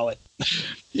guys call it.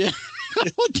 Yeah. I'm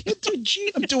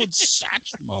doing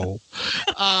Satchmo.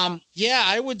 Yeah,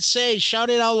 I would say Shout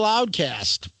It Out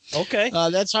Loudcast. Okay.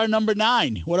 That's our number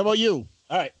 9. What about you?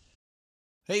 All right.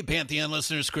 Hey, Pantheon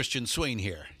listeners, Christian Swain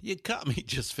here. You caught me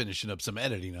just finishing up some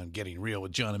editing on Getting Real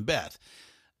with John and Beth.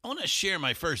 I want to share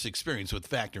my first experience with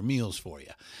Factor Meals for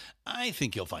you. I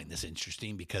think you'll find this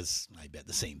interesting because I bet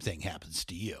the same thing happens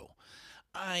to you.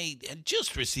 I had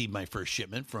just received my first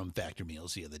shipment from Factor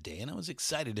Meals the other day, and I was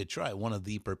excited to try one of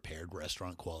the prepared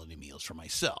restaurant quality meals for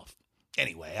myself.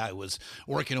 Anyway, I was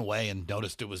working away and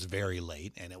noticed it was very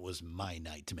late, and it was my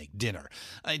night to make dinner.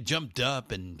 I jumped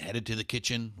up and headed to the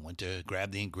kitchen, went to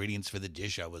grab the ingredients for the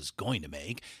dish I was going to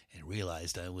make, and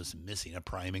realized I was missing a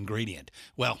prime ingredient.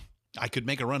 Well, I could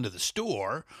make a run to the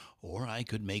store, or I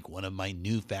could make one of my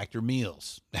new Factor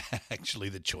meals. Actually,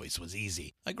 the choice was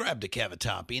easy. I grabbed a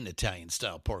cavatappi, an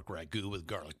Italian-style pork ragu with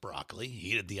garlic broccoli,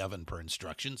 heated the oven per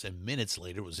instructions, and minutes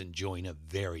later was enjoying a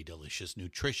very delicious,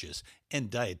 nutritious,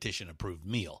 and dietitian-approved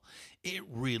meal. It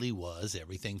really was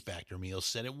everything Factor Meals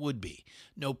said it would be.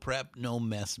 No prep, no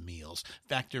mess meals.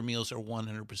 Factor Meals are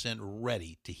 100%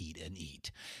 ready to heat and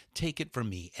eat. Take it from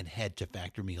me and head to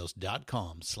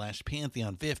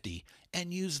factormeals.com/Pantheon50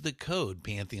 and use the code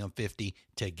Pantheon50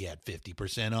 to get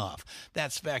 50% off.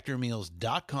 That's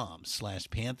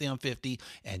factormeals.com/Pantheon50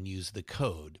 and use the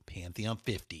code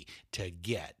Pantheon50 to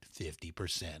get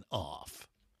 50% off.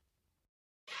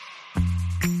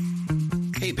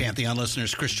 Hey, Pantheon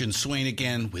listeners, Christian Swain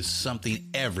again with something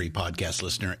every podcast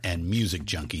listener and music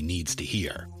junkie needs to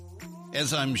hear.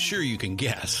 As I'm sure you can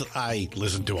guess, I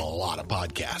listen to a lot of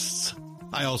podcasts.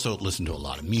 I also listen to a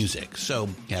lot of music, so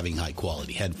having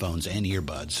high-quality headphones and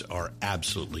earbuds are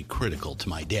absolutely critical to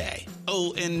my day.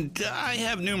 Oh, and I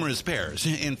have numerous pairs.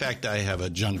 In fact, I have a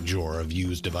junk drawer of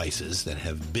used devices that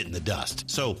have bitten the dust,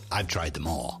 so I've tried them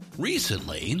all.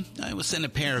 Recently, I was sent a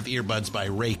pair of earbuds by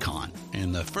Raycon,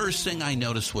 and the first thing I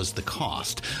noticed was the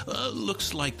cost.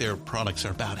 Looks like their products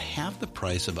are about half the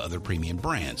price of other premium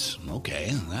brands.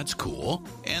 Okay, that's cool.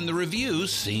 And the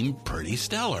reviews seem pretty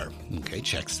stellar. Okay,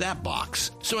 checks that box.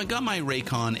 So I got my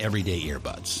Raycon everyday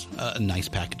earbuds. A nice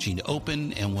packaging to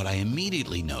open, and what I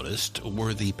immediately noticed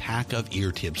were the pack of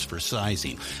ear tips for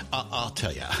sizing. I'll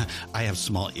tell you, I have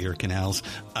small ear canals.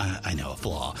 I know, a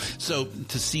flaw. So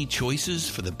to see choices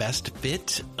for the best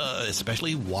fit,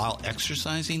 especially while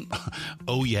exercising,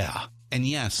 oh yeah. And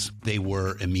yes, they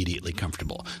were immediately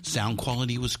comfortable. Sound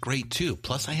quality was great too.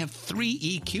 Plus, I have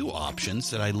 3 EQ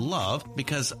options that I love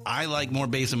because I like more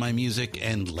bass in my music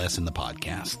and less in the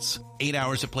podcasts. 8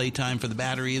 hours of playtime for the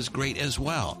battery is great as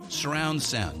well. Surround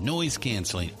sound, noise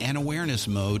canceling, and awareness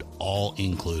mode all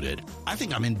included. I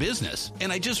think I'm in business.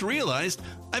 And I just realized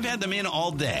I've had them in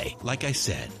all day. Like I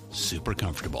said, super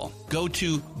comfortable. Go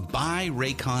to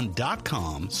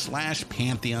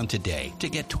buyraycon.com/Pantheon today to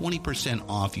get 20%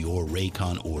 off your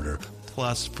Raycon order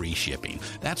plus free shipping.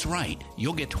 That's right.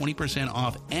 You'll get 20%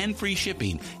 off and free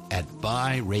shipping at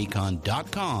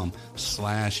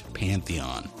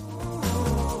buyraycon.com/Pantheon.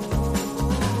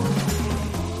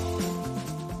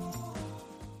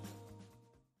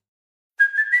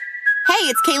 Hey,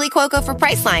 it's Kaylee Cuoco for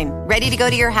Priceline. Ready to go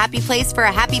to your happy place for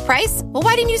a happy price? Well,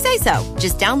 why didn't you say so?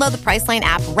 Just download the Priceline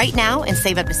app right now and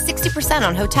save up to 60%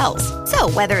 on hotels.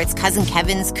 So whether it's Cousin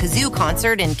Kevin's Kazoo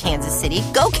Concert in Kansas City,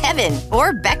 go Kevin,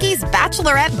 or Becky's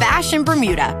Bachelorette Bash in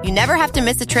Bermuda, you never have to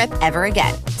miss a trip ever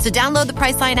again. So download the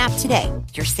Priceline app today.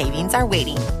 Your savings are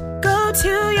waiting. Go to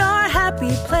your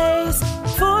happy place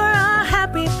for a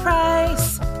happy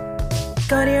price.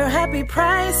 Go to your happy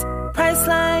price,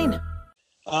 Priceline.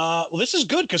 Well, this is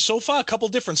good because so far a couple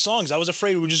different songs. I was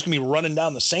afraid we were just going to be running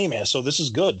down the same here, so this is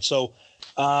good. So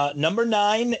number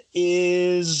 9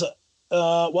 is,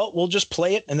 well, we'll just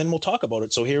play it and then we'll talk about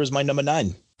it. So here is my number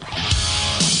 9.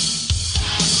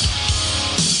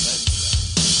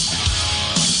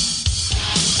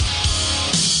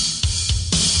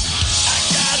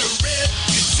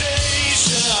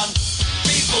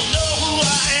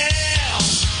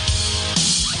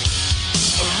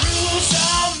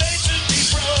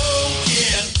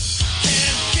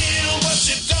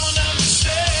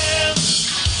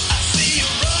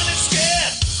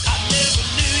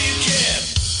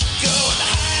 Go and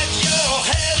hide your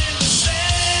head in the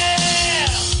sand.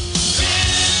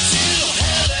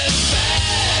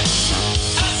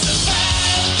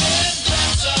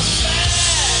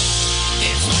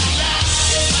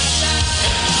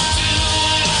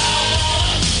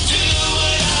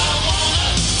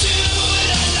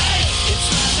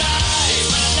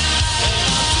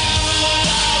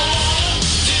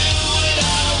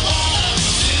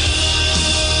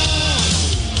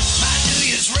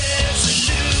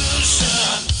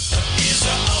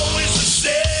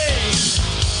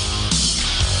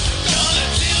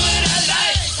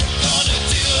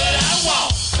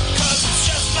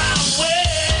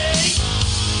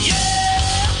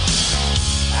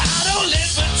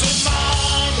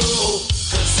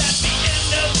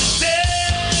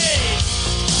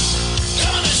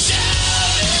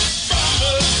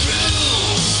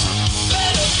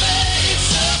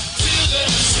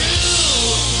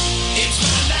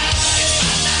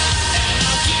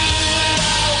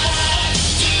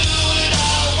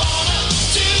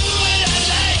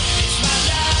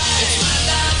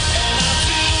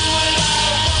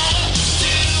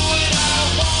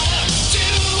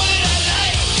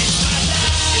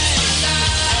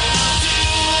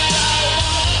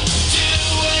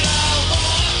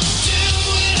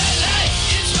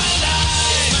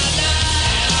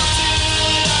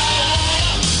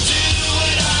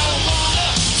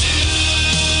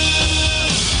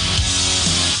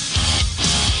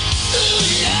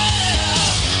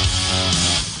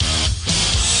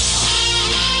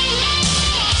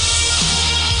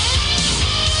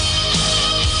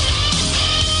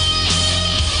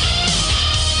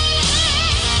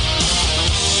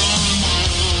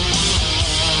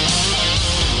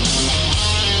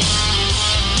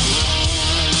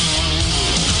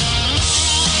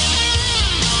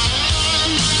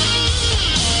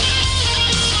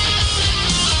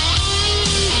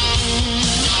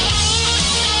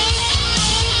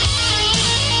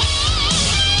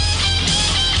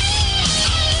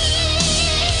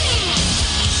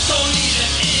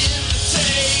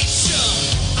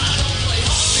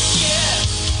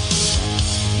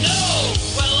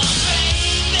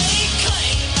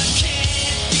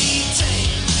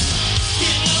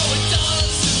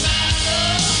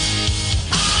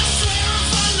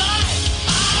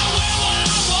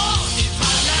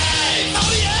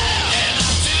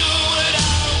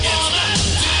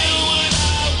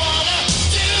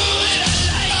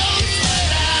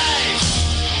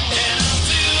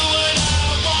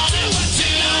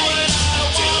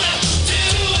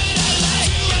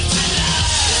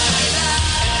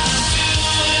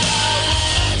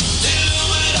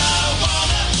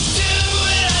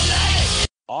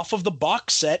 off of the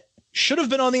box set. Should have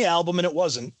been on the album, and it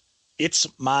wasn't. It's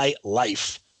My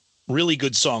Life. Really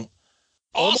good song.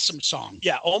 Awesome song.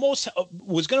 Yeah, almost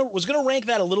was gonna rank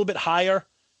that a little bit higher.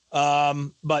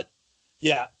 But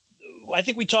yeah, I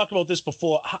think we talked about this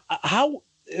before. How,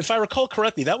 if I recall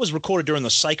correctly, that was recorded during the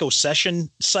Psycho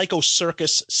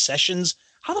Circus sessions.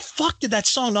 How the fuck did that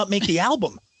song not make the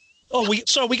album? Oh, we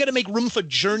got to make room for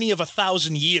Journey of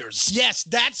 1,000 Years. Yes,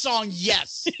 that song.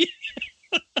 Yes.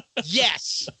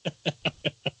 Yes.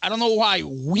 I don't know why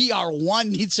We Are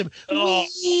One needs to.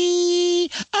 We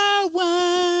are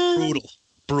one.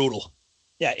 Brutal.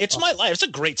 Yeah, It's My Life. It's a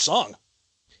great song.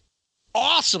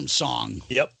 Awesome song.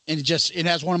 Yep. And it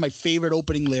has one of my favorite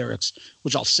opening lyrics,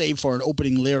 which I'll save for an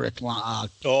opening lyric.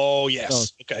 Oh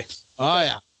yes. Okay. Oh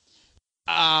yeah.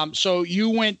 So you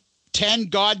went 10,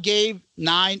 God Gave,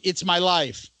 9, It's My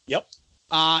Life. Yep.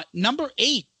 Number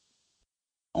 8,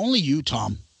 Only You,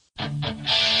 Tom.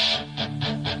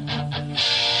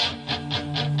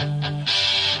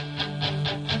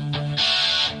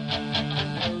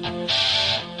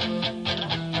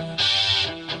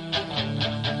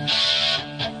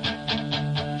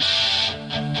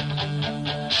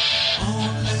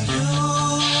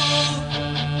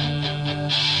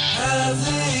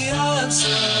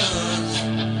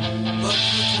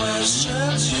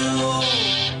 Questions you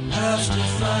have to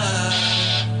find.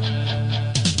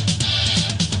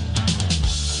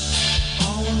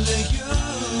 Only you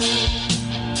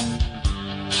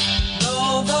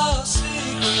know the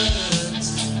secrets,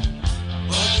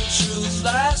 but the truth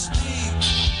lies deep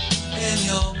in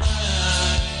your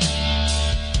mind.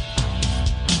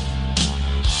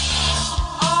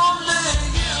 Only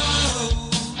you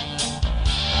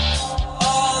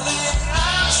are the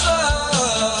answer.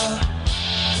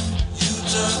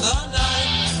 Turn the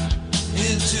night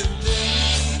into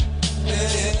day,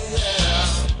 yeah.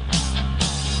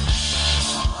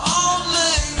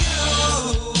 Only you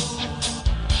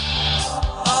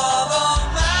are the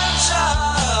mansion.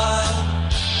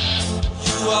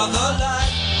 You are the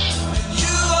light, and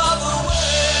you are the way.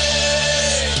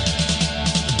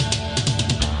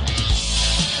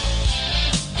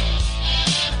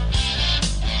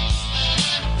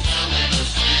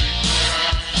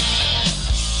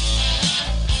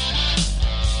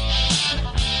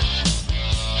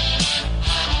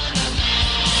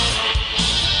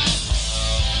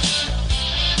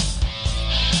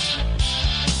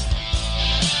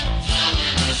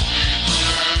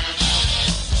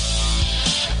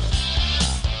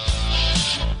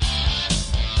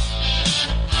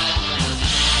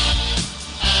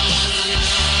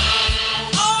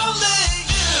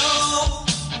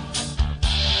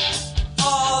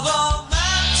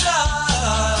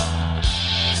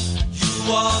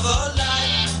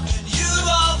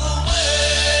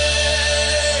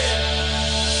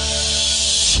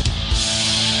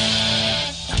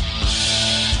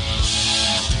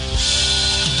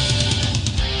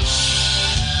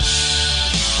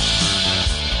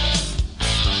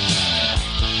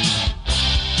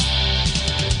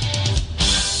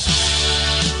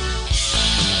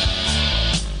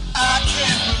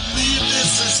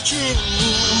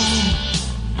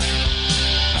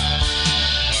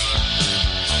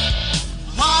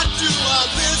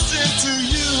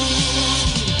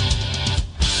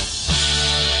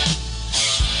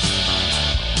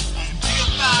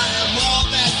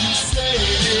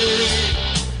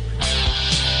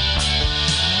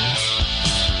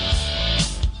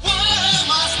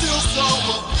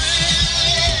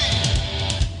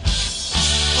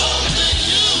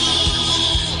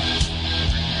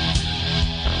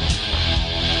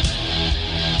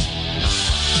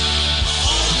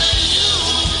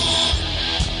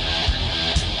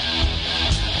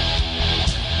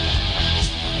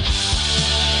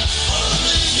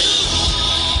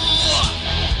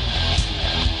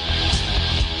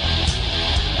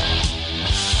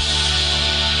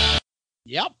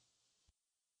 Yep.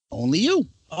 Only You.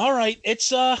 All right.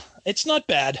 It's not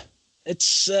bad.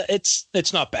 It's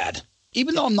not bad.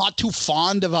 Even though I'm not too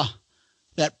fond of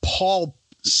that Paul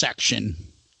section,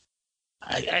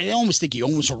 I almost think he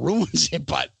almost ruins it,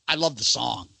 but I love the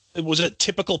song. It was a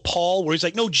typical Paul where he's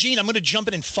like, no, Gene, I'm going to jump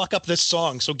in and fuck up this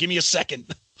song. So give me a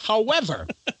second. However,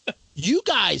 you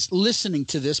guys listening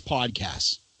to this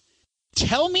podcast,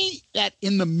 tell me that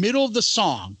in the middle of the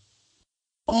song,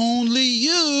 Only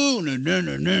You,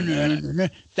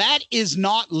 that is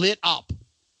not Lit Up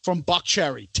from Buck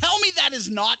Cherry. Tell me that is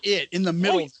not it in the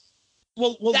middle.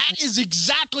 Well, that is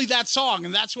exactly that song,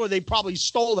 and that's where they probably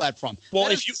stole that from. Well,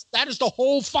 that is the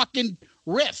whole fucking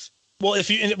riff. Well, if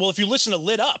you listen to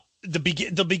Lit Up, the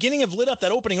beginning of Lit Up,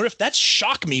 that opening riff, that's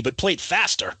Shock Me, but played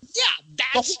faster. Yeah,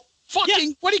 that's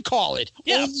Fucking, what do you call it?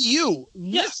 Yeah. Only You.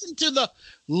 Yeah.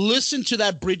 Listen to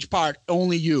that bridge part,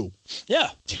 Only You. Yeah.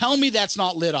 Tell me that's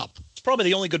not lit up. It's probably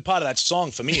the only good part of that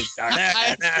song for me. I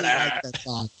actually like that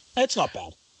song. It's not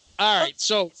bad. All right,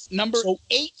 so number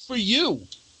 8 for you.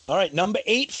 All right, number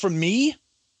 8 for me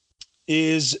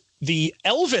is the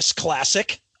Elvis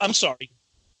classic. I'm sorry,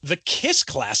 the Kiss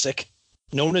classic,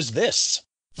 known as This.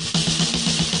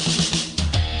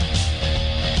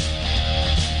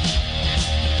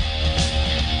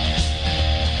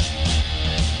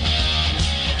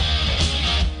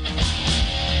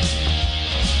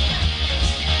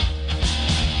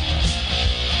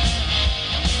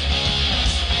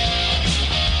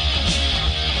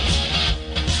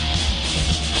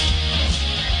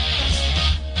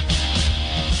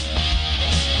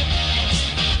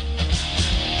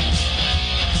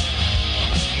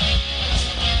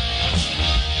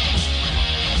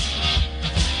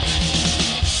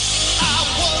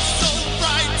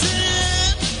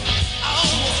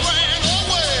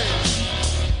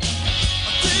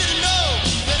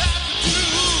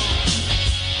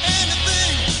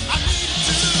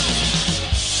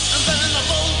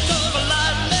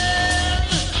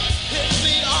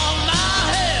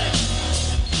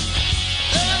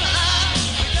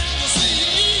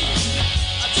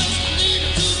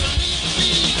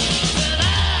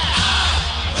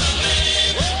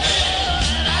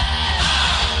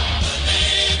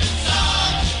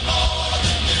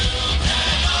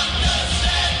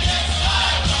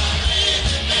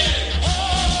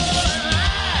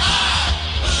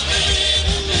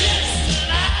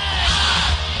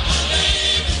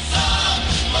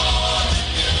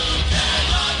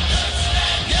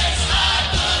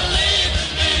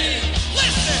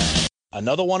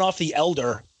 Another one off the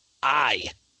Elder, I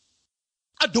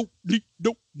don't need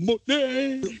no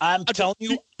money. I'm telling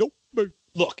you,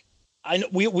 look, I know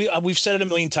we've said it a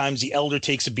million times. The Elder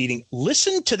takes a beating.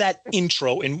 Listen to that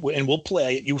intro, and we'll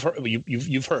play it. You've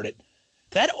heard it.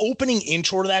 That opening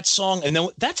intro to that song, and then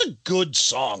that's a good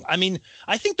song. I mean,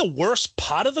 I think the worst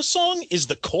part of the song is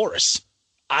the chorus.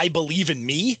 I believe in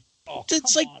me. Oh,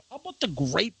 it's like, how about the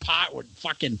great part with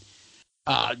fucking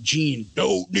Gene?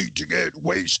 Don't need to get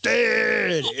wasted.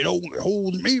 It only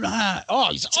holds me behind. Oh,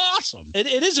 he's awesome. That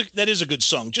is a good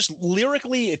song. Just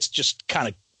lyrically, it's just kind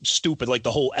of stupid, like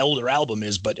the whole Elder album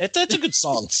is. But that's a good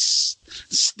song.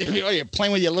 You're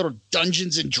playing with your little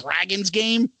Dungeons and Dragons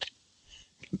game.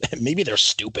 Maybe they're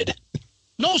stupid.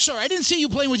 No, sir, I didn't see you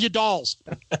playing with your dolls.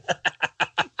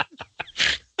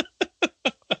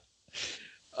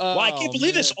 Wow, I can't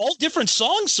believe this. All different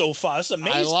songs so far. It's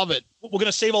amazing. I love it. We're going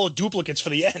to save all the duplicates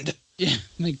for the end. Yeah,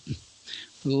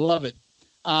 love it.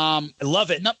 I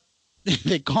love it.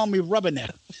 They call me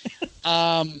Rubberneck.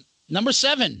 Number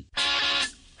 7.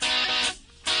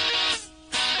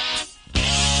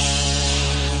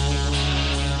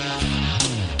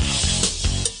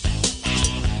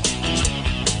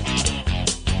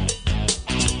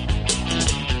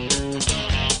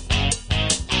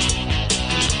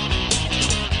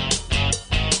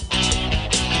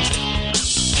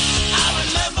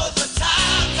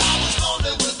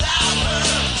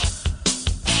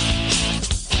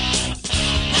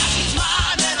 Now she's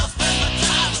mine and I'll spend my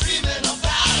time dreaming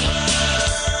about her.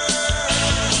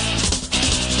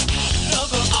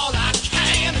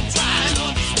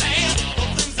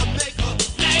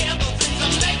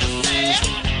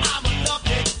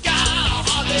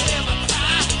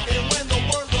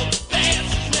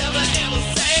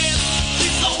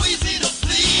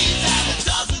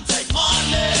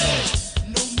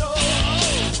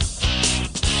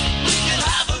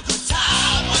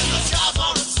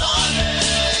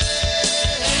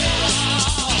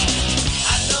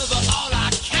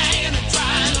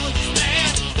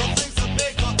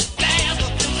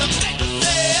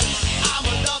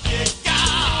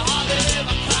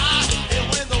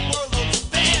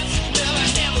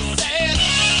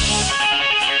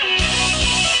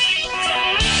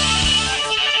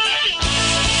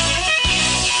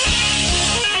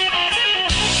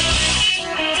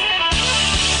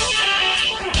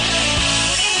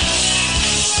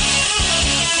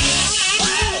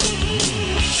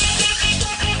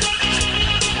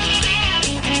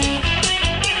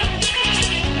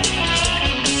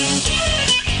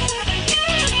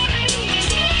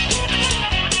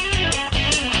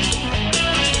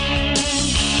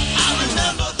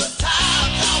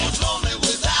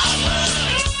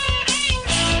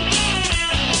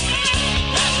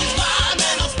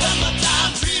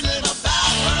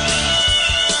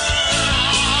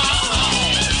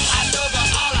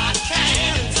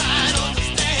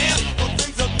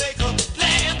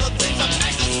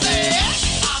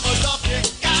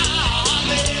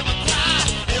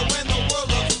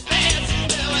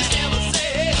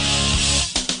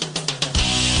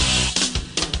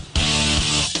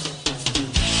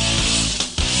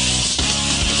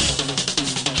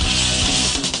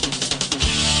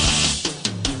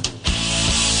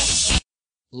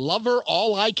 Love Her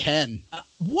All I Can.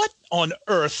 What on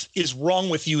earth is wrong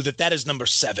with you that is number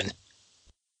 7?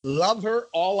 Love Her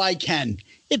All I Can.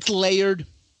 It's layered.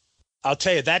 I'll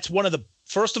tell you, that's one of the.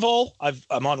 First of all,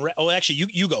 I'm on. Actually,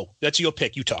 you go. That's your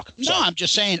pick. You talk. No, I'm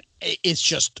just saying it's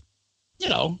just,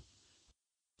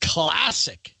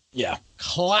 classic. Yeah,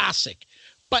 classic.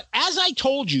 But as I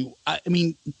told you, I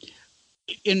mean,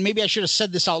 and maybe I should have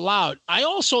said this out loud. I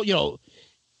also,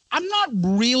 I'm not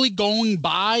really going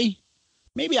by.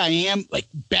 Maybe I am like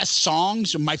best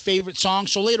songs or my favorite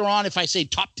songs. So later on, if I say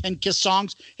top 10 Kiss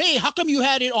songs, hey, how come you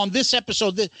had it on this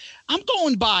episode? I'm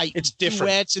going by it's different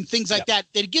duets and things like that.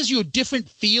 That it gives you a different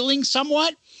feeling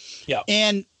somewhat. Yeah.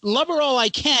 And Love Her All I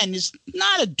Can is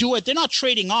not a duet. They're not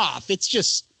trading off. It's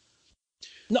just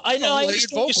I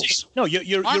understand vocals. No,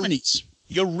 you're harmonies.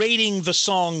 You're rating the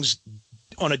songs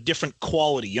on a different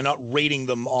quality. You're not rating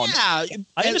them on. Yeah,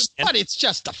 I understand, but it's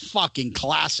just a fucking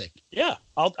classic. Yeah,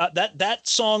 that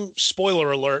song.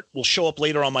 Spoiler alert will show up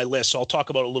later on my list, so I'll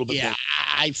talk about it a little bit. Yeah, later.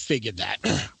 I figured that.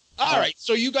 All right,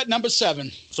 so you got number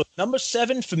 7. So number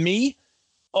 7 for me,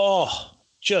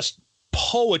 just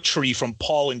poetry from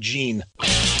Paul and Gene. Got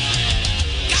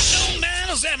no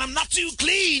manners and I'm not too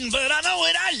clean, but I know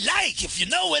what I like, if you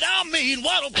know what I mean.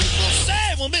 What'll people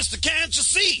say? Well, mister, can't you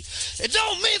see? It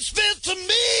don't mean spit to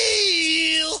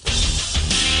me.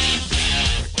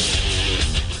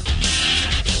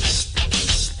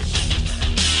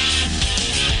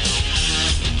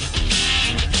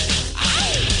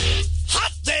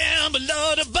 Hot damn,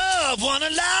 below above, want a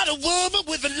lot of woman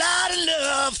with a lot of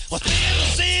love. Well, thin to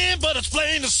sin, but it's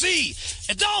plain to see.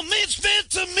 It don't mean spit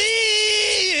to me.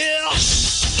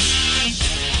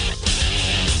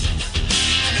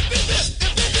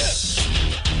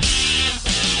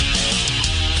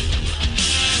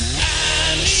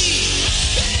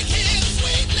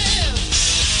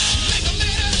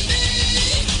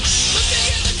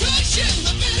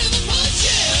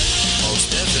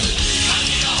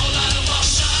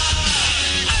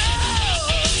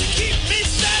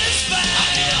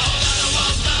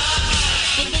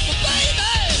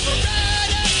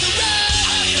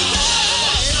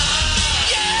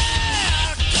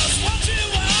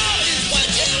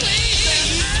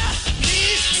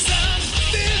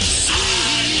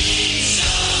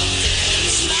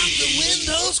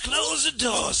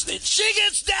 Doors. Then she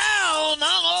gets down on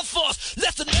all fours.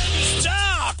 Let the news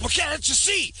talk. Well, can't you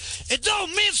see? It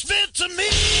don't mean spit to me.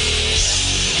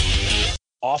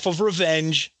 Off of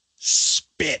Revenge,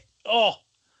 Spit. Oh,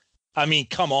 I mean,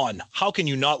 come on. How can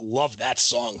you not love that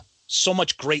song? So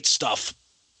much great stuff.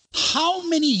 How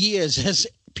many years has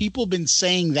people been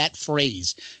saying that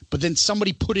phrase, but then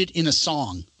somebody put it in a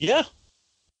song? Yeah.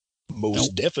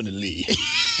 Most definitely.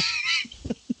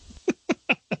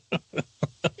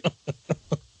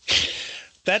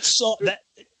 That's so that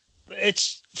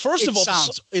it's first of all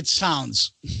it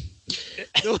sounds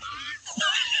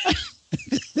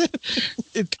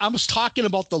I was talking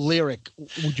about the lyric.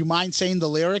 Would you mind saying the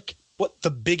lyric? What,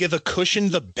 the bigger the cushion,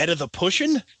 the better the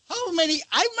pushing? How many?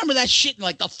 I remember that shit in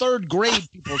like the 3rd grade.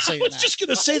 People saying that. I was just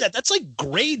gonna say that. That's like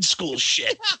grade school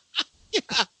shit.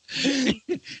 Yeah.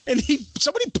 And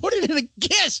somebody put it in a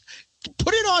Kiss.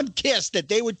 Put it on Kiss that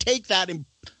they would take that and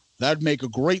that'd make a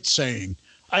great saying.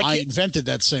 I invented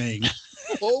that saying.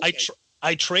 Okay.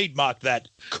 I trademarked that.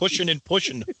 Cushion and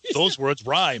pushing. Those words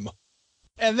rhyme.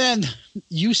 And then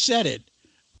you said it.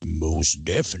 Most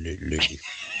definitely.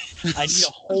 I need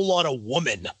a whole lot of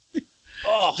woman.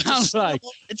 Oh, sounds like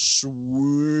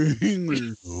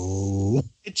swing low.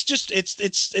 It's just it's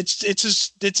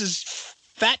his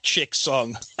fat chick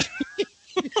song.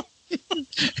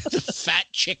 The Fat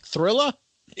Chick Thriller.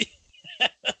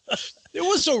 There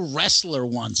was a wrestler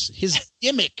once. His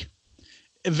gimmick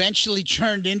eventually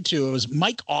turned into, it was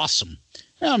Mike Awesome.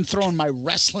 I'm throwing my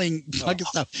wrestling fucking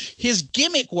stuff. His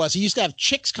gimmick was he used to have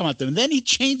chicks come up to him. And then he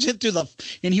changed it to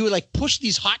and he would like push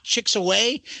these hot chicks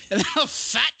away, and then a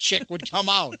fat chick would come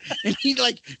out, and he'd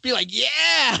like be like,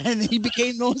 yeah, and he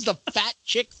became known as the Fat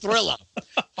Chick Thriller.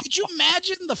 Could you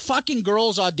imagine the fucking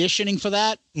girls auditioning for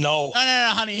that? No,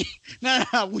 honey, no.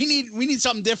 We need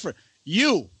something different.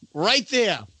 You. Right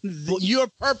there. You're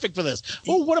perfect for this.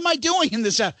 Oh, what am I doing in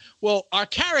this? Well, our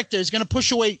character is going to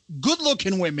push away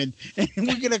good-looking women, and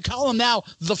we're going to call him now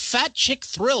the Fat Chick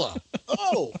Thriller.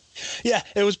 Oh. Yeah,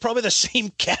 it was probably the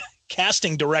same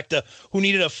casting director who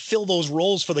needed to fill those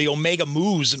roles for the Omega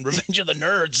Moose and Revenge of the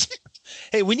Nerds.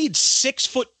 Hey, we need 6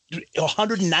 foot,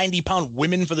 190-pound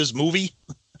women for this movie.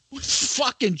 With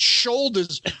fucking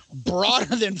shoulders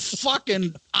broader than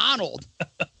fucking Arnold.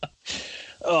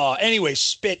 Anyway,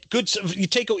 Spit. Good. You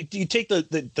take the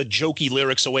jokey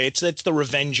lyrics away. It's the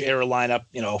Revenge era lineup.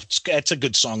 You know, it's a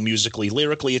good song musically.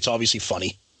 Lyrically, it's obviously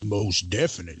funny. Most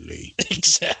definitely.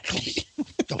 Exactly.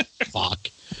 The fuck.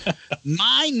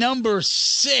 My number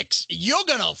 6. You're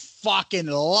gonna fucking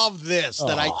love this.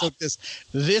 That I took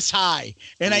this high,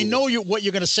 and I know what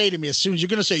you're gonna say to me as soon as you're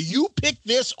gonna say you picked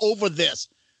this over this.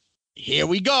 Here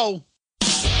we go.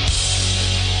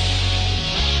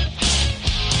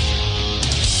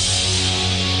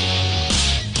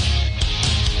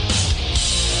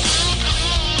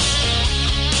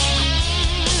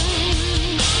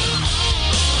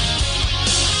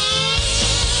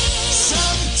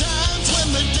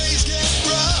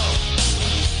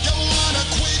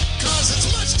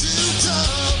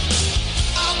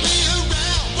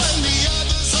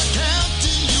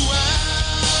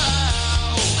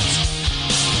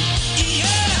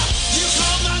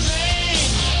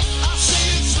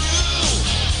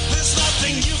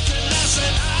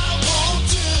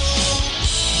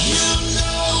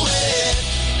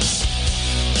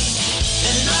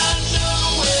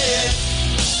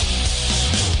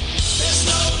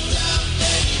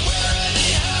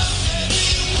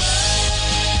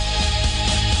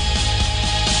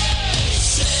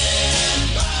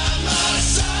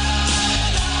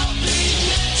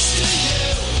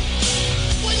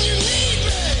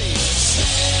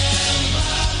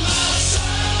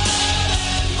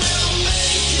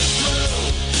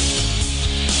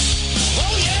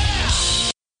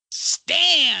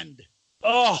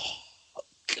 Oh,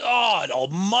 God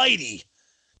almighty.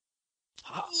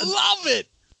 Love it.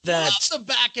 That's love the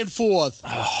back and forth.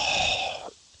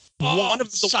 One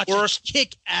of the worst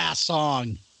kick-ass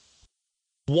song.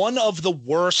 One of the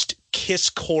worst Kiss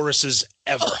choruses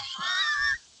ever.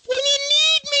 When you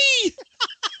need me.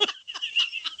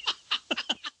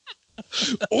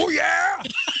 Oh, yeah.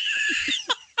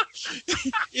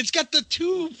 It's got the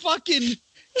two fucking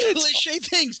cliche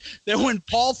things that when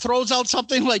Paul throws out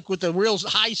something like with a real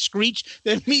high screech,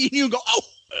 then me and you go, oh.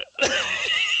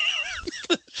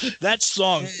 That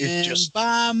song is just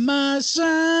by my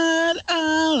side,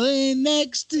 I'll lay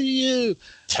next to you.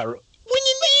 Terrible. When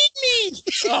you need me.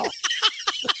 Oh.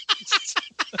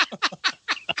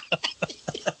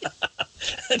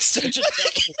 That's such a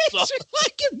terrible song. I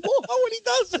like it more when he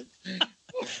does it.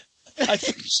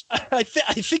 I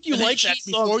think you like that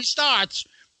song before he starts.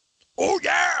 Oh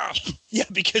yeah, yeah.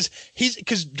 Because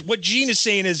what Gene is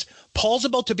saying is Paul's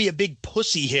about to be a big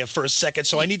pussy here for a second,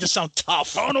 so I need to sound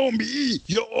tough. Count on me.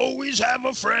 You always have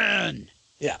a friend.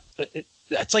 Yeah,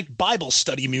 it's like Bible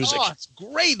study music. Oh, it's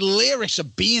great lyrics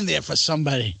of being there for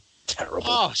somebody. Terrible.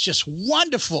 Oh, it's just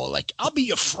wonderful. Like, I'll be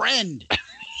your friend.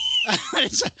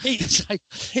 it's like,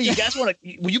 hey, you guys want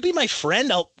to? Will you be my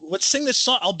friend? Let's sing this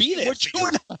song. I'll be there.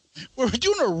 We're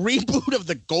doing a reboot of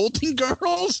the Golden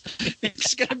Girls.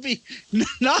 It's gonna be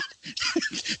not.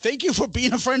 Thank you for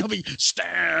being a friend. I'll be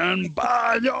stand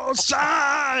by your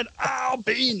side. I'll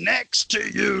be next to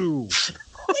you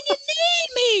when you need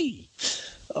me.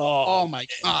 Oh my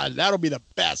God, that'll be the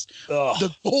best.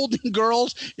 The Golden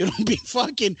Girls. It'll be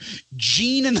fucking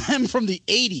Gene and them from the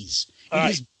 80s.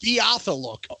 His B. Arthur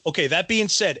look. Okay, that being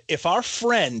said, if our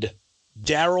friend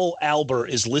Daryl Albert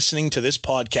is listening to this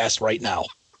podcast right now,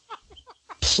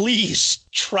 please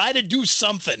try to do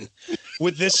something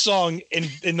with this song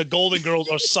in the Golden Girls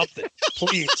or something.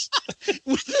 Please.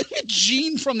 With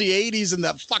Gene from the 80s and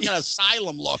that fucking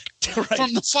asylum look. Right.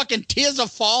 From the fucking Tears Are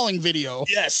Falling video.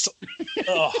 Yes.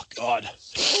 Oh, God.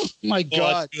 Oh, my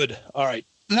God. That's good. All right.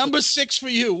 Number 6 for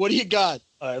you. What do you got?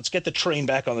 Let's get the train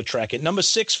back on the track. At number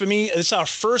 6 for me, it's our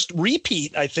first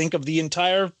repeat, I think, of the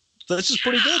entire. This is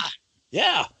pretty good.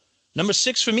 Yeah. Number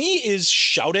 6 for me is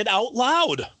Shout It Out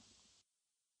Loud.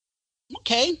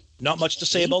 Okay. Not much to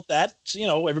say about that.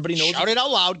 So, everybody knows. Shout It Out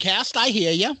Loud, cast. I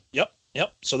hear you. Yep.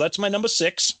 So that's my number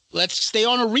 6. Let's stay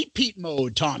on a repeat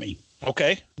mode, Tommy.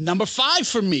 Okay. Number 5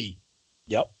 for me.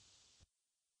 Yep.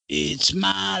 It's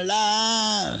My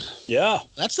Life. Yeah.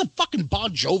 That's the fucking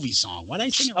Bon Jovi song. Why did I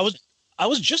sing it? I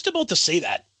was just about to say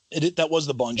that. That was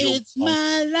the Bon Jovi It's song.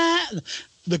 My life.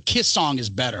 The Kiss song is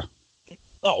better.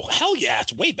 Oh, hell yeah.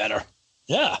 It's way better.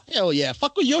 Yeah. Hell yeah.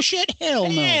 Fuck with your shit? Hell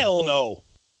no. Hell no.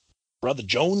 Brother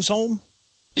Jones home?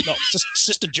 No,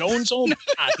 Sister Jones home?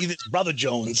 Either it's Brother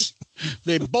Jones.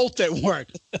 They both at work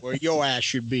where your ass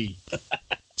should be.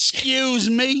 Excuse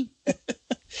me.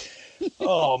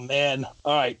 Oh, man.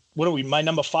 All right. What are we? My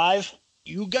number 5?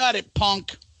 You got it,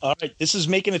 punk. All right. This is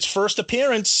making its first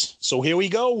appearance. So here we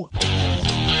go.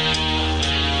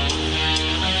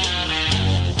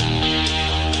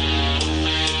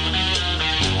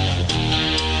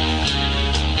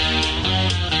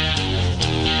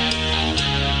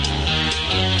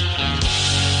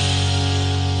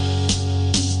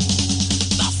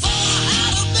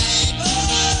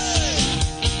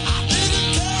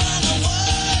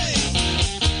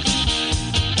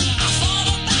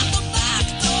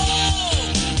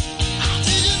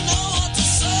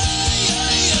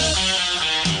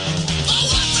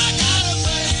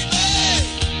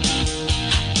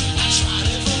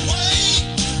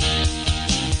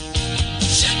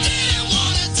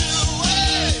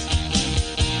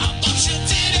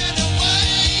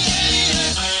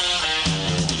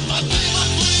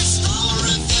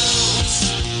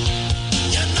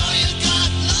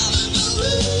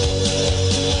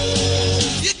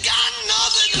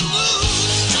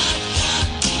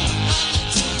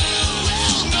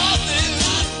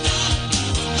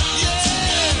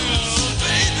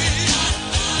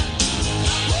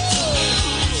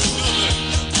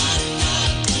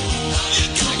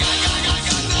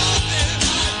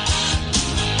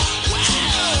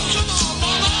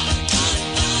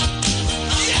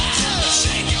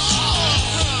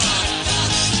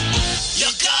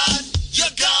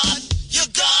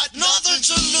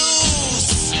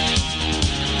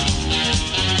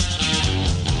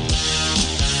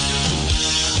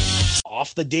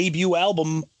 off the debut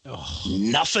album,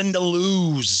 Nothing to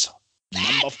Lose.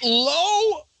 That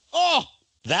low? Oh,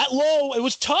 that low. It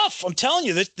was tough. I'm telling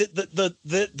you,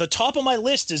 the top of my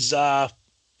list is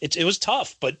it was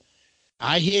tough, but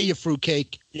I hear you,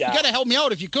 fruitcake. Yeah. You got to help me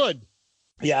out if you could.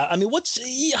 Yeah, I mean,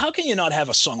 how can you not have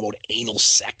a song about anal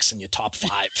sex in your top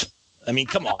 5? I mean,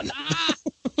 come on.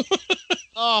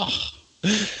 Oh.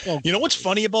 You know what's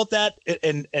funny about that?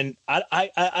 And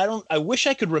I wish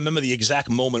I could remember the exact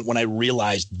moment when I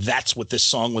realized that's what this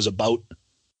song was about.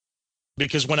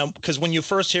 Because when you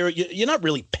first hear it, you're not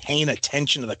really paying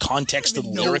attention to the context of the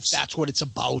lyrics. That's what it's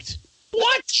about.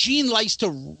 What? Gene likes to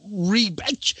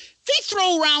they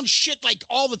throw around shit like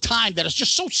all the time that is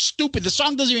just so stupid. The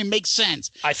song doesn't even make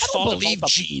sense. I don't believe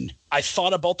Gene. I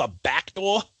thought about the back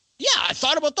door. Yeah, I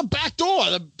thought about the back door.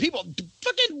 The people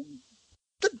fucking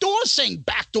the door saying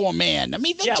backdoor man. I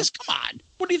mean, just come on.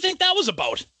 What do you think that was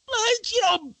about? Well,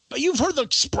 you've heard the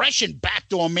expression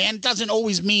backdoor man. It doesn't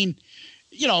always mean,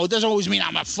 it doesn't always mean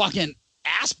I'm a fucking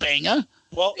ass banger.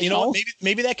 Well, you know,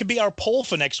 maybe that could be our poll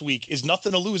for next week. Is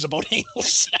Nothing to Lose about anal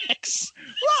sex?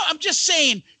 Well, I'm just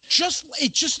saying,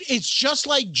 it's just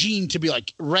like Gene to be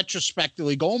like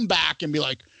retrospectively going back and be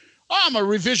like, oh, I'm a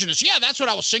revisionist. Yeah, that's what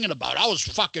I was singing about. I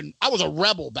was a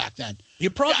rebel back then. You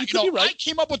could be right. I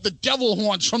came up with the devil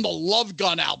horns from the Love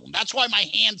Gun album. That's why my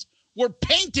hands were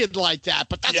painted like that.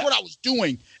 But that's what I was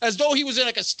doing, as though he was in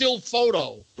like a still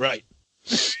photo. Right.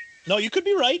 No, you could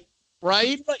be right.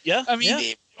 Right? Yeah. I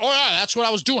mean, that's what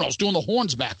I was doing. I was doing the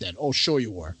horns back then. Oh, sure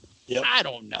you were. Yep. I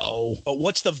don't know. But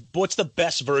what's the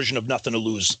best version of Nothing to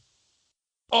Lose?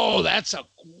 Oh, that's a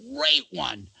great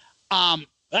one.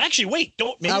 Actually, wait.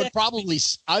 I'd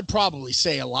probably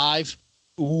say Alive.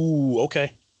 Ooh,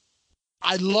 okay.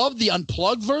 I love the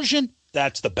unplugged version.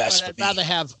 That's the best. I'd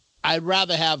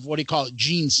rather have what do you call it,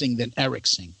 Gene sing than Eric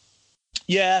sing.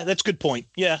 Yeah, that's a good point.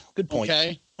 Yeah, good point.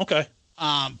 Okay.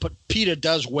 But Peter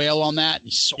does wail on that.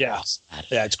 He's so awesome at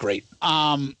it. Yeah, it's great.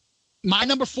 My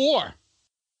number 4,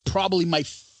 probably my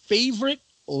favorite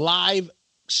live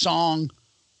song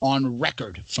on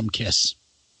record from Kiss.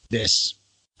 This.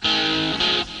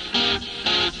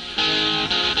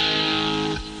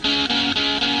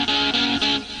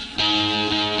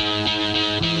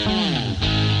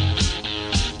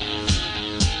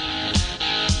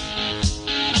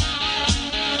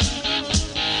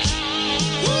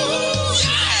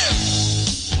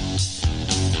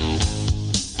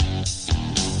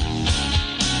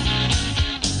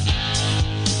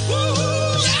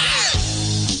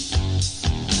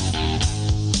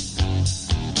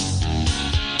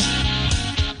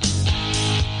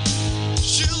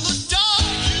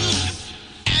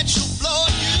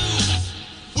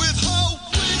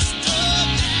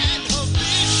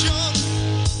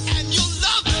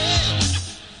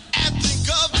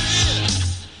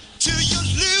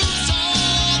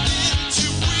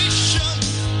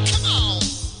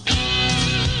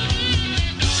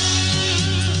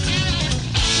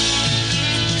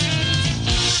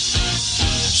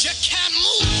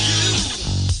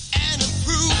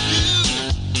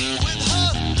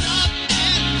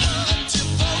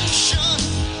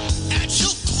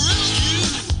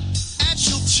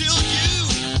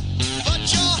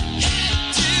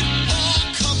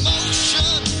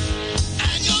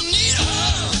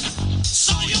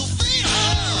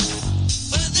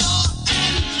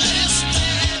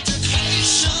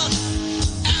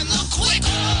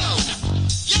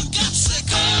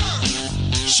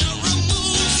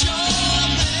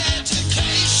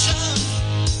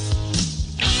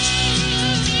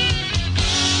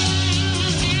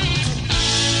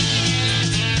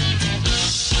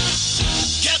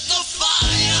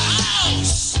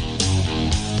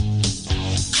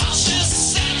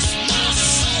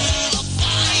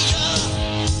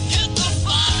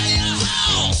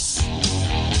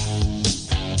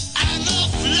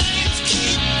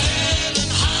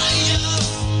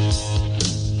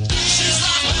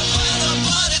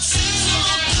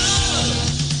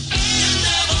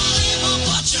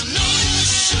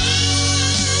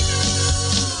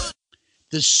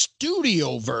 The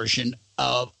studio version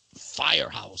of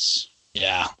Firehouse.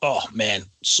 Yeah. Oh, man.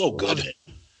 So good. Love it.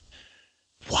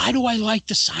 Why do I like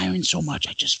the siren so much?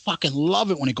 I just fucking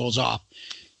love it when it goes off.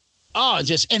 Oh,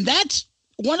 and that's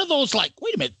one of those like,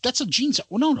 wait a minute, that's a Gene song.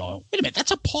 Well, no, wait a minute,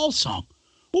 that's a Paul song.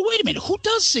 Well, wait a minute, who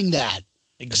does sing that?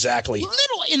 Exactly.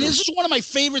 And this is one of my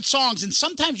favorite songs, and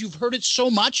sometimes you've heard it so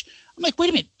much. I'm like, wait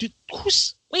a minute, dude,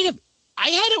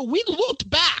 we looked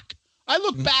back. I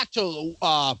looked back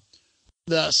to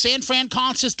the San Fran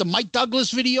concerts, the Mike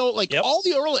Douglas video, all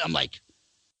the early. I'm like,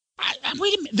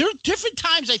 Wait a minute. There are different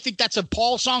times I think that's a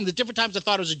Paul song. The different times I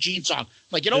thought it was a Gene song.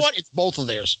 Like, you know what? It's both of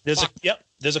theirs.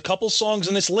 There's a couple songs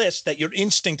in this list that your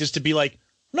instinct is to be like,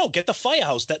 no, get the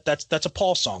Firehouse. That's a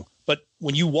Paul song. But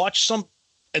when you watch and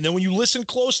then when you listen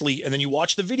closely and then you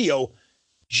watch the video,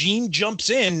 Gene jumps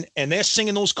in and they're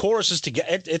singing those choruses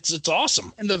together. It's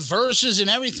awesome. And the verses and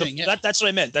everything. That's what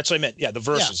I meant. Yeah, the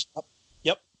verses. Yeah.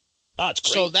 Yep. It's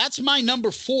great. So that's my number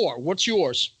 4. What's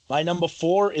yours? My number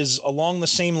 4 is along the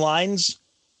same lines.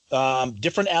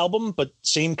 Different album, but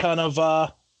same kind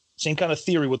of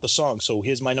theory with the song. So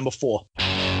here's my number 4.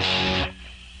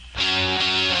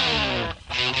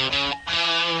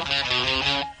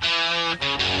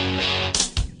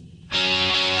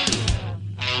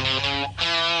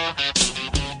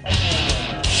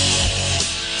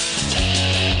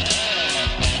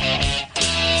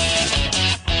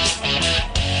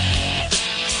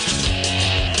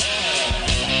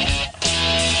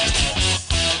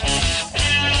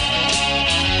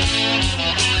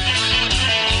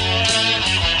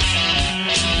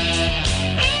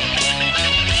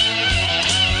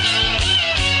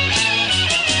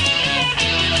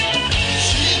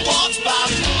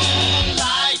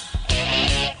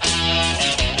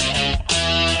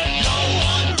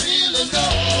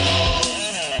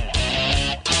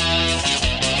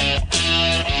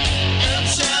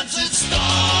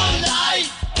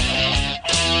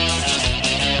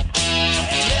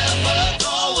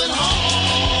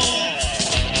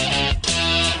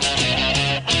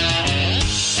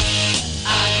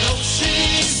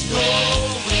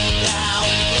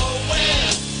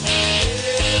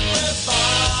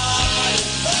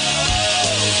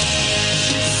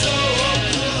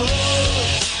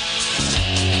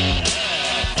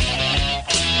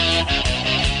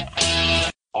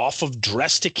 Of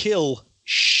Dress to Kill,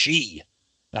 She.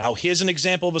 Now, here's an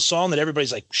example of a song that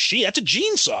everybody's like, She? That's a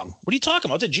Gene song. What are you talking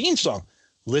about? It's a Gene song.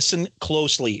 Listen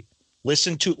closely.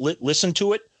 Listen to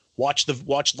it. Watch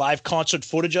live concert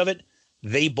footage of it.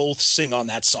 They both sing on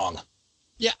that song.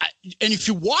 Yeah, and if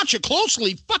you watch it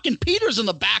closely, fucking Peter's in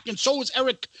the back, and so is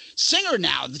Eric Singer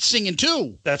now that's singing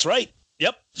too. That's right.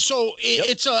 Yep. So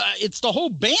it's the whole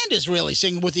band is really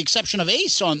singing, with the exception of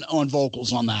Ace on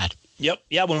vocals on that. Yep.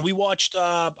 Yeah. When we watched,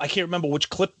 I can't remember which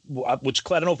clip. I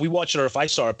don't know if we watched it or if I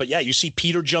saw it, but yeah, you see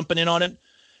Peter jumping in on it.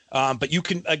 But you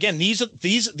can, again, these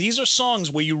are songs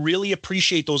where you really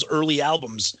appreciate those early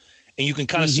albums, and you can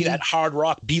kind of see that hard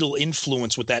rock Beatle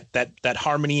influence with that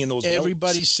harmony in those.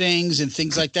 Everybody notes. sings and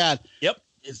things like that. Yep.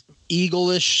 It's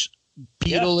Eagle-ish,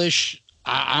 Beatle-ish.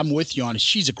 I'm with you on it.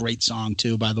 She's a great song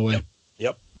too, by the way.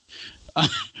 Yep.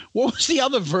 What was the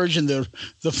other version? The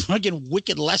fucking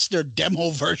Wicked Lester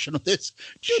demo version of this.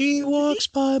 She walks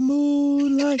by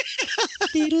moonlight.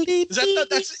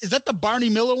 Is that the Barney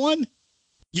Miller one?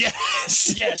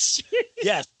 Yes.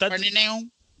 Yeah, that's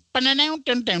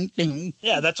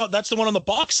the one on the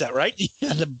box set, right?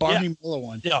 Yeah, the Barney Miller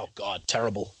one. Oh God,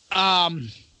 terrible.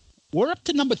 We're up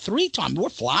to number 3, Tom. We're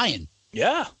flying.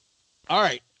 Yeah. All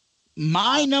right.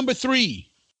 My number 3.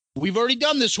 We've already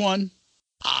done this one.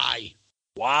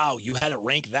 Wow, you had it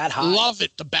ranked that high. Love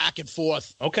it, the back and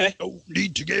forth. Okay. Don't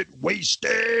need to get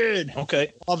wasted.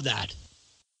 Okay. Love that.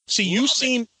 See,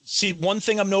 one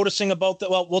thing I'm noticing about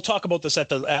that. Well, we'll talk about this at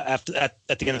the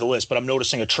end of the list, but I'm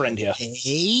noticing a trend here.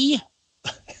 Hey.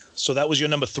 So that was your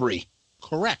number 3.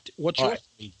 Correct. What's your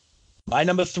 3? My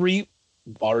number 3,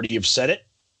 already have said it,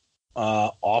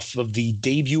 off of the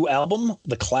debut album,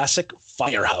 the classic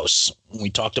Firehouse. We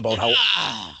talked about how,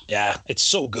 it's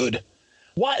so good.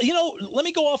 Why, let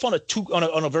me go off on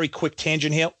a very quick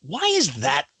tangent here. Why is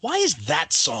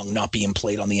that song not being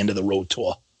played on the End of the Road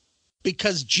tour?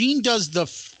 Because Gene does the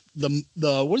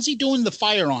what is he doing the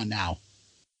fire on now?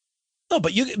 No,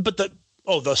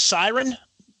 the siren.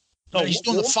 No, he's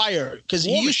doing the fire because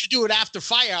he used to do it after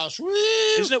Firehouse. Woo!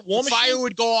 Isn't it War Machine? The fire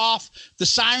would go off, the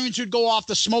sirens would go off,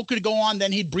 the smoke would go on,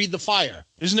 then he'd breathe the fire.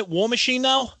 Isn't it War Machine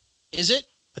now? Is it?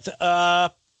 I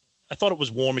thought it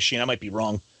was War Machine. I might be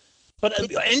wrong. But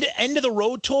end of the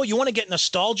road tour, you want to get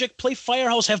nostalgic? Play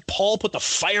Firehouse, have Paul put the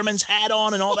fireman's hat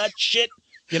on and all that shit.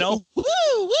 Woo, woo,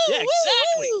 yeah,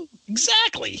 exactly, woo.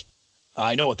 Exactly.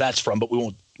 I know what that's from, but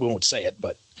we won't say it.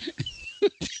 But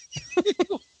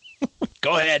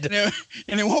go ahead,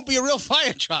 and it won't be a real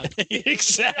fire truck.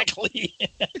 Exactly.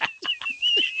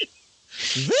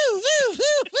 Woo, woo,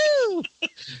 woo,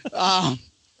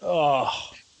 woo.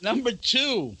 Number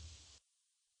 2.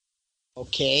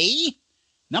 Okay.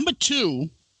 Number 2,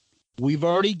 we've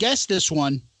already guessed this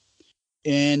one,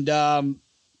 and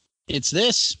it's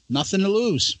this, Nothing to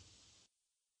Lose.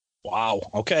 Wow.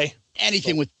 Okay.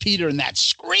 anything with Peter and that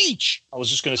screech. I was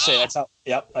just going to say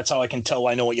that's how I can tell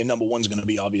I know what your number one's going to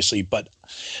be, obviously. But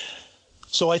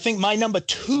so I think my number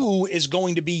 2 is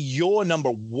going to be your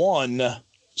number 1.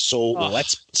 So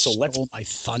let's my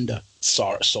thunder.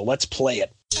 Sorry, so let's play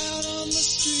it. Out on the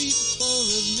street for a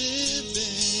living.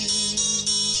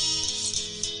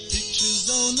 Pictures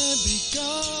only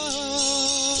begun.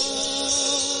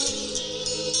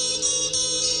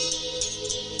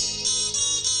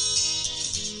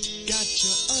 Got you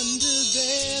under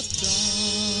their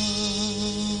thumb.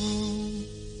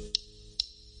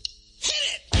 Hit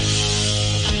it!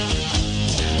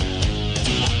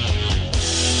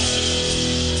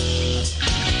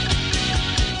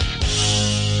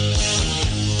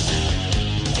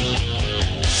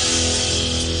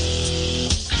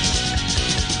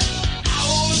 Out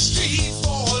on the street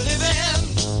for a living.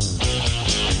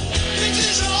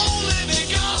 Pictures only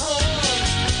begun.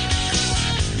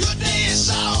 Your day is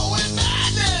so in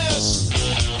madness.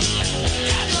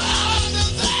 Got you under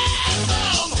their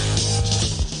thumb.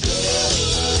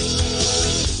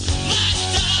 Black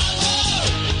Diamond.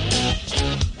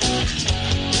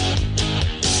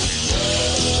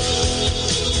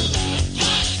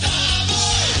 Black Diamond.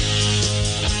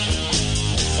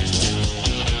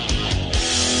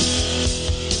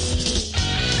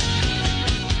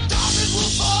 Darkness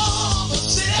will fall the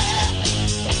city.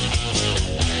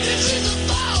 This is the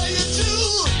power you do.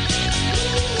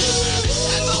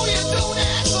 I know you don't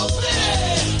act so pretty.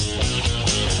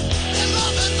 There's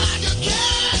nothing like you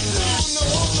can do, no,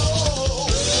 no.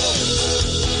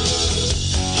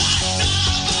 Black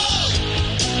Diamond.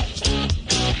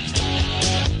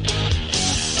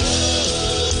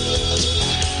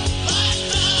 Black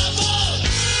Diamond.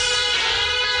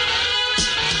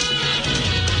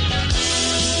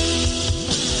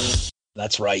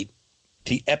 That's right.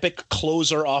 The epic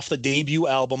closer off the debut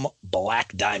album,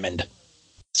 Black Diamond.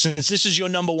 Since this is your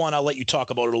number 1, I'll let you talk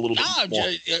about it a little bit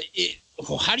more.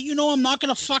 How do you know I'm not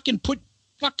going to fucking put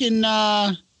fucking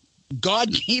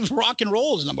God gave rock and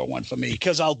roll as number 1 for me?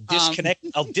 Because I'll disconnect.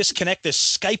 I'll disconnect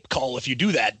this Skype call if you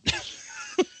do that.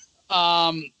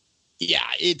 Yeah,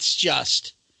 it's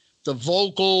just the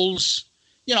vocals,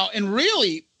 and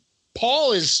really,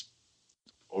 Paul is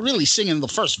really singing the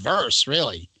first verse,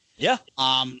 really. Yeah.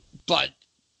 But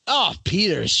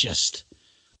Peter is just,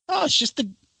 it's just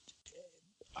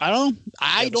I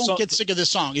don't get sick of this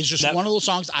song. It's just one of those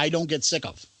songs I don't get sick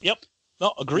of. Yep.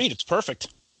 No, agreed. It's perfect.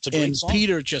 It's a great And song.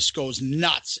 Peter just goes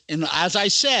nuts. And as I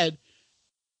said,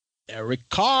 Eric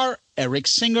Carr, Eric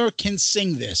Singer can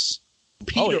sing this.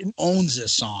 Peter owns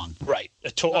this song. Right.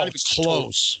 Not even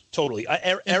close. Totally.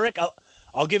 Eric,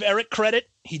 I'll give Eric credit.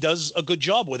 He does a good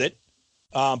job with it.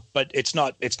 But it's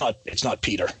not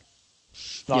Peter.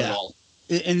 Not at all.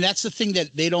 And that's the thing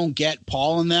that they don't get,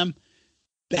 Paul and them.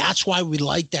 That's why we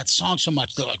like that song so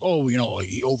much. They're like,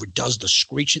 he overdoes the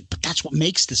screeching, but that's what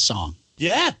makes the song.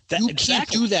 Yeah, you can't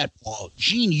do that, Paul.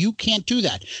 Gene, you can't do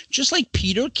that. Just like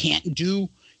Peter can't do.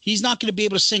 He's not going to be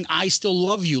able to sing "I Still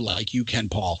Love You" like you can,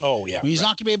 Paul. Oh yeah. He's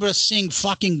not going to be able to sing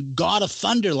fucking "God of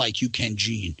Thunder" like you can,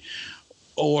 Gene.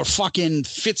 Or fucking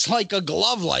 "Fits Like a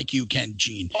Glove" like you can,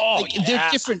 Gene. Oh,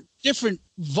 They're different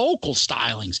vocal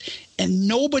stylings, and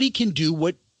nobody can do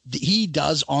what he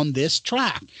does on this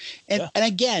track. And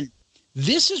again,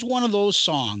 this is one of those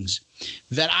songs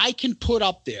that I can put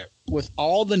up there with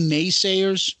all the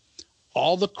naysayers,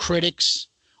 all the critics,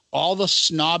 all the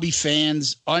snobby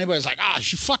fans. Anybody's like,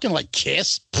 you fucking like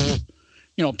Kiss.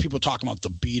 People talking about the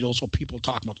Beatles, or people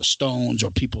talking about the Stones, or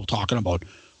people talking about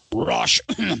Rush,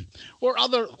 or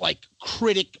other like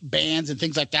critic bands and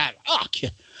things like that.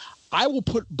 I will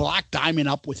put Black Diamond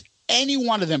up with any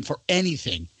one of them for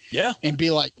anything. Yeah. And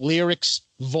be like lyrics,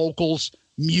 vocals,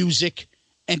 music,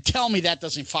 and tell me that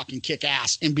doesn't fucking kick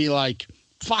ass, and be like,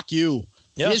 fuck you.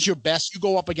 Yeah. Here's your best. You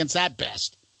go up against that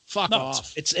best. Fuck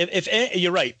off. It's if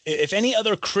you're right. If any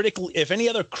other critic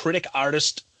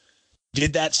artist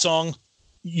did that song,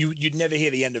 you'd never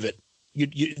hear the end of it.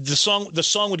 The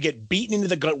song would get beaten into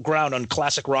the ground on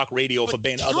classic rock radio for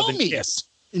band other than Kiss.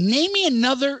 Name me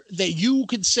another that you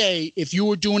could say if you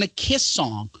were doing a Kiss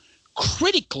song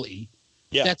critically.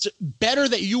 Yeah. That's better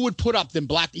that you would put up than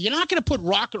Black. You're not going to put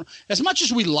rock. As much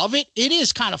as we love it, it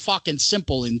is kind of fucking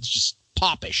simple and just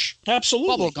popish.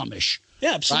 Absolutely. Bubblegumish.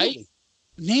 Yeah, absolutely. Right?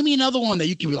 Name me another one that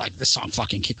you can be like, this song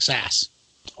fucking kicks ass.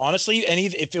 Honestly,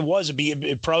 if it was,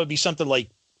 it'd probably be something like,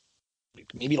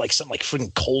 maybe like something like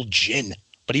freaking Cold Gin.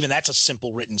 But even that's a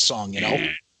simple written song,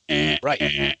 Right.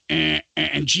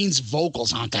 And Gene's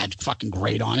vocals aren't that fucking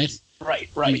great on it. Right.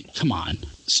 I mean, come on.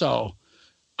 So,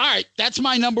 all right, that's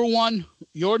my number 1.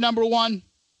 Your number 1?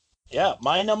 Yeah,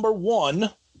 my number 1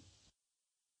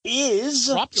 is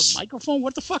Drop your microphone.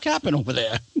 What the fuck happened over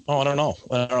there? Oh, I don't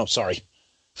know. Sorry.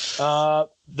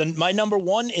 My number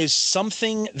one is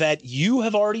something that you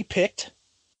have already picked.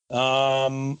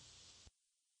 And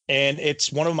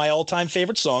it's one of my all-time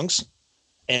favorite songs.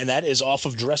 And that is off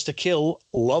of Dressed to Kill,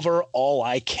 Lover All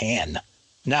I Can.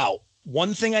 Now,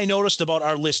 one thing I noticed about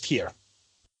our list here.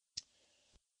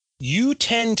 You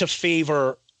tend to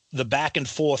favor the back and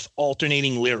forth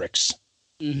alternating lyrics.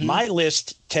 Mm-hmm. My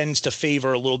list tends to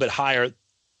favor a little bit higher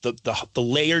the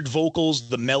layered vocals,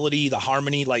 the melody, the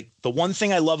harmony. Like the one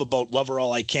thing I love about Lover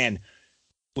All I Can,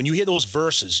 when you hear those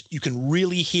verses, you can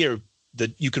really hear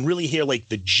like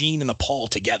the Gene and the Paul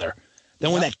together.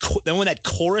 Then when that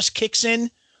chorus kicks in,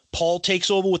 Paul takes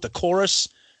over with the chorus.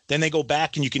 Then they go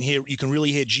back and you can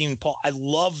really hear Gene and Paul. I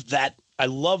love that. I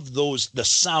love the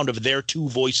sound of their two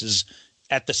voices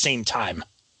at the same time.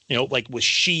 You know, like with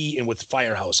She and with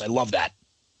Firehouse. I love that.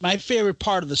 My favorite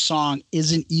part of the song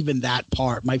isn't even that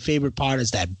part. My favorite part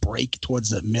is that break towards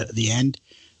the end.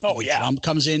 Oh, yeah. Drum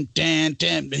comes in, dan,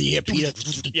 and you hear Peter.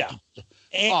 Yeah.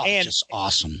 And just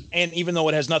awesome. And even though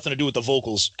it has nothing to do with the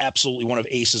vocals, absolutely one of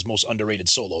Ace's most underrated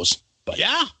solos. But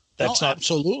yeah, that's not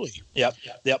absolutely. Yep.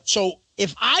 So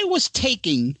if I was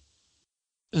taking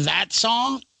that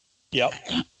song,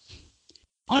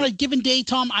 on a given day,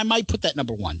 Tom, I might put that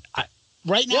number one.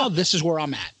 Right now, this is where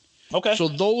I'm at. Okay. So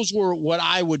those were what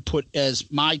I would put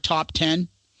as my top 10.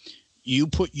 You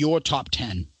put your top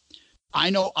 10. I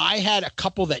know I had a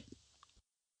couple that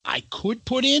I could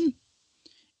put in.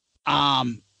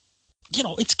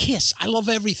 It's Kiss. I love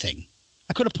everything.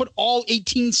 I could have put all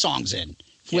 18 songs in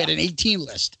if we had an 18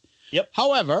 list. Yep.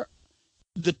 However,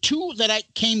 the two that I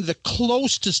came the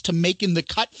closest to making the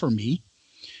cut for me,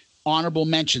 honorable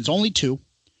mentions, only two,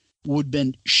 would have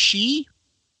been She.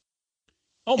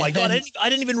 Oh my God. I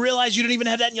didn't even realize you didn't even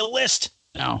have that in your list.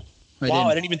 No.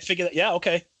 I didn't even figure that. Yeah.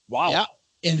 Okay. Wow. Yeah.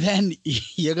 And then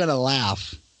you're going to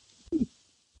laugh.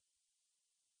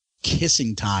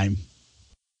 Kissing Time.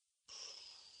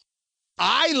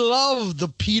 I love the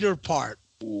Peter part.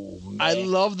 Ooh, I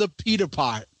love the Peter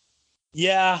part.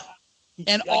 Yeah.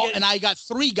 And I got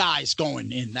three guys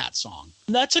going in that song.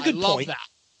 That's a good point. That.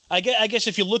 I guess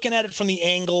if you're looking at it from the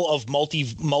angle of multi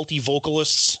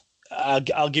vocalists,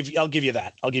 I'll give you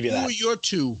that. Who are your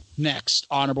two next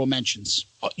honorable mentions?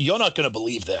 You're not going to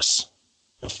believe this.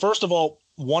 First of all,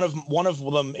 one of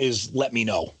them is "Let Me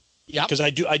Know." Yeah, because I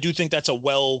do think that's a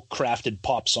well crafted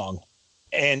pop song,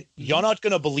 and you're not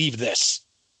going to believe this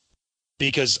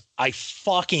because I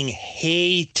fucking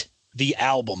hate the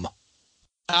album.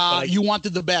 You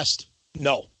wanted the best.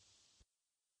 No,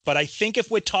 but I think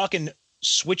if we're talking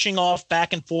switching off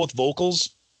back and forth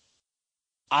vocals,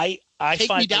 I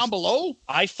Take Me Down Below?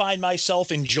 I find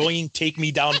myself enjoying Take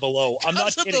Me Down Below. I'm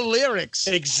not kidding. The lyrics.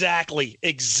 Exactly.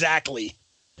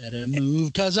 Better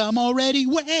move because I'm already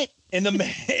wet. In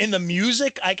the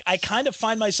music, I kind of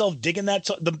find myself digging that.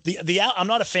 I'm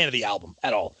not a fan of the album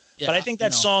at all. Yeah, but I think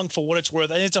that song, for what it's worth,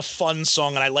 I think it's a fun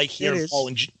song, and I like hearing Paul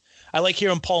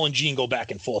and Gene go back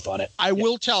and forth on it. I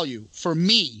will tell you, for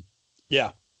me,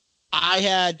 I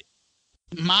had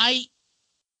my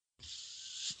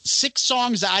 6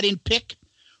 songs that I didn't pick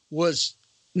was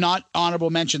not honorable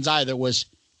mentions either. Was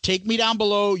Take Me Down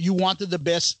Below, You Wanted the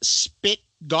Best, Spit,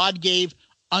 God Gave,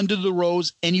 Under the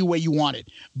Rose, Any Way You Want It.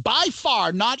 By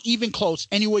far, not even close,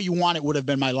 Any Way You Want It would have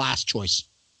been my last choice.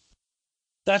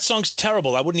 That song's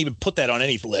terrible. I wouldn't even put that on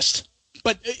any list.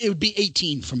 But it would be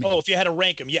 18 for me. Oh, if you had to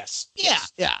rank them, yes.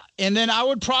 Yeah. And then I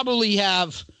would probably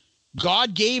have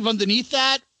God Gave underneath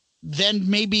that, then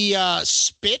maybe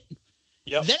Spit.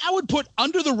 Yep. Then I would put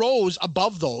Under the Rose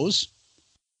above those.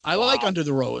 I like Under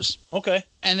the Rose. Okay.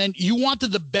 And then You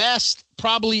Wanted the Best,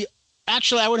 probably.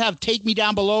 Actually, I would have Take Me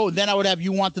Down Below, and then I would have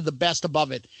You Wanted the Best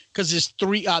above it, because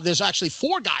there's actually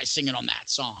 4 guys singing on that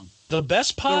song. The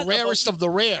best part, the rarest of the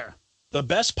rare. The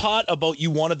best part about You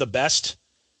Wanted the Best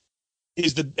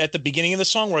is at the beginning of the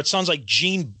song where it sounds like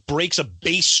Gene breaks a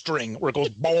bass string where it goes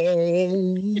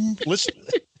boom. Listen.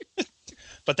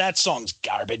 But that song's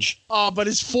garbage. Oh, but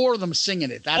it's 4 of them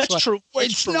singing it. That's true.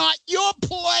 It's not your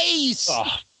place.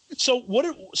 So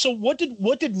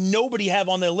what did nobody have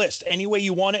on their list? Any Way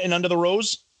You Want It and Under the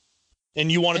Rose?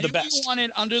 And You Wanted the Best. You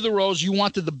wanted Under the Rose, You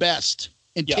Wanted the Best,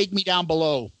 and Take Me Down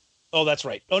Below. Oh, that's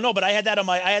right. Oh no, but I had that on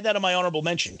my honorable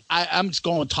mention. I'm just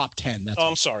going top 10.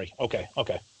 I'm sorry. Okay.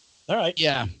 All right.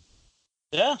 Yeah.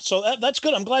 So that's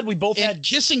good. I'm glad we both had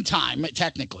Kissing Time,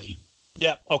 technically.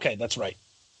 Yeah. Okay, that's right.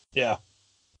 Yeah.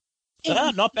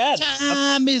 Not bad.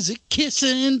 Time is a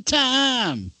kissing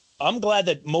time. I'm glad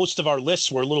that most of our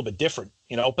lists were a little bit different.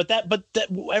 but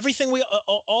everything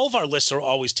all of our lists are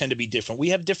always tend to be different. We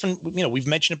have different, we've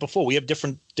mentioned it before. We have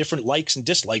different likes and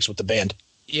dislikes with the band.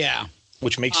 Yeah.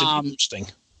 Which makes it interesting.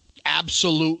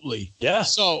 Absolutely. Yeah.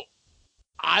 So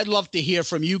I'd love to hear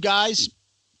from you guys.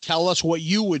 Tell us what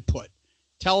you would put.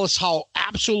 Tell us how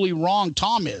absolutely wrong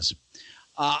Tom is.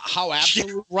 How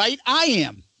absolutely right I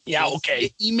am. Yeah.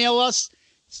 Okay. Email us.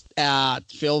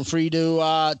 Feel free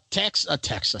to text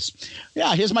us.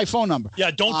 Yeah, here's my phone number.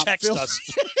 Yeah, don't text us.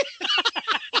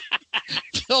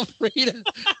 Feel free to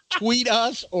tweet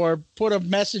us or put a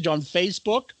message on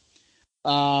Facebook.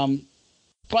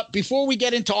 But before we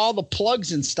get into all the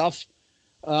plugs and stuff,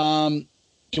 can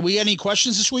we get any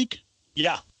questions this week?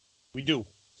 Yeah, we do.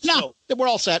 No, we're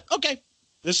all set. Okay.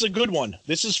 This is a good one.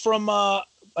 This is from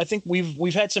I think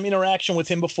we've had some interaction with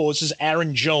him before. This is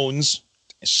Aaron Jones.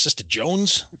 Sister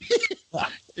Jones?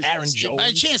 Aaron Jones.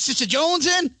 By chance, Sister Jones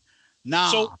in?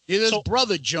 Nah. It is so,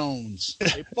 Brother Jones.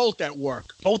 They both at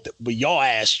work. But your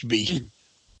ass be.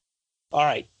 All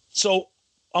right. So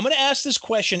I'm going to ask this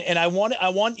question, and I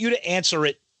want you to answer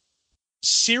it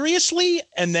seriously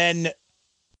and then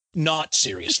not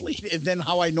seriously. And then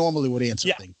how I normally would answer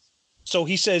things. So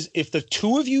he says, if the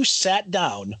two of you sat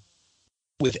down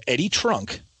with Eddie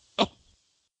Trunk,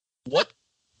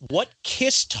 what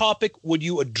Kiss topic would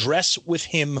you address with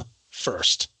him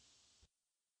first?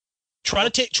 Try to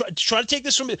take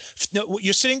this from. No,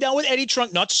 you're sitting down with Eddie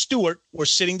Trunk, not Stewart. We're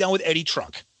sitting down with Eddie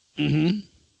Trunk. Mm-hmm.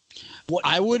 What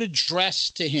I would address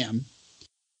to him,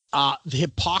 the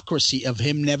hypocrisy of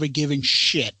him never giving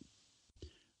shit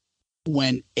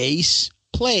when Ace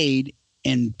played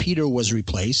and Peter was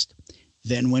replaced,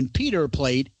 then when Peter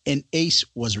played and Ace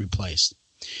was replaced.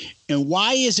 And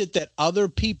why is it that other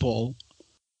people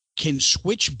can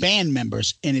switch band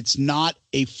members and it's not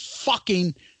a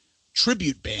fucking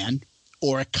tribute band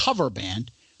or a cover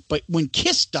band, but when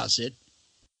Kiss does it,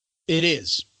 it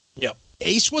is. Yep.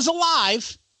 Ace was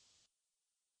alive.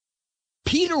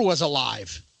 Peter was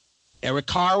alive. Eric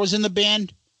Carr was in the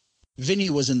band. Vinny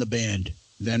was in the band.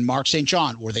 Then Mark St.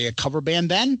 John. Were they a cover band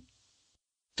then?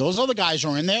 Those other guys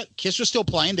were in there. Kiss was still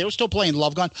playing. They were still playing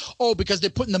Love Gun. Oh, because they're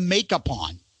putting the makeup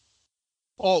on.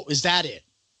 Oh, is that it?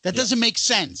 That doesn't make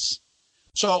sense.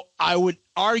 So I would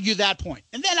argue that point.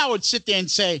 And then I would sit there and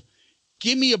say,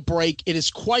 give me a break. It is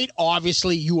quite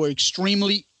obviously you are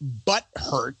extremely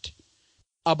butthurt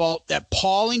about that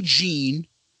Paul and Gene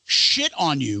shit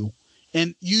on you,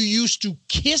 and you used to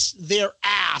kiss their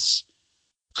ass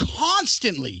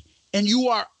constantly, and you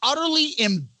are utterly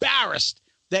embarrassed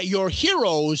that your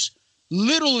heroes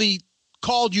literally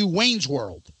called you Wayne's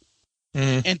World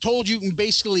and told you and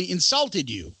basically insulted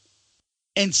you.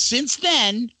 And since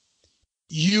then,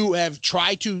 you have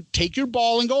tried to take your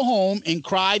ball and go home and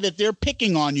cry that they're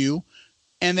picking on you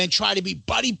and then try to be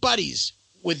buddies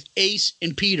with Ace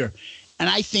and Peter. And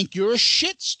I think you're a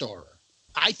shit stirrer.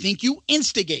 I think you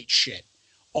instigate shit.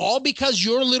 All because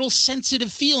your little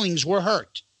sensitive feelings were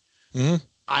hurt. Mm-hmm.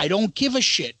 I don't give a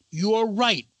shit. You are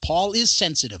right. Paul is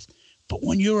sensitive. But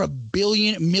when you're a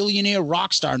millionaire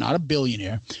rock star, not a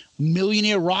billionaire,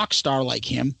 millionaire rock star like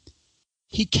him,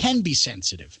 he can be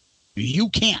sensitive. You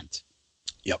can't.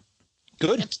 Yep.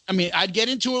 Good. I mean, I'd get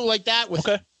into it like that with.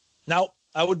 Okay. Now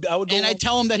I would go. And I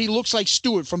tell him that he looks like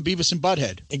Stewart from Beavis and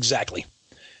Butthead. Exactly.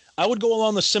 I would go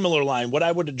along the similar line. What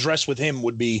I would address with him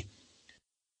would be,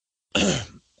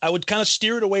 I would kind of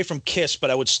steer it away from Kiss, but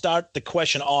I would start the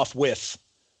question off with,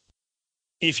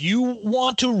 if you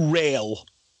want to rail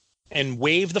and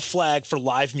wave the flag for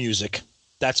live music,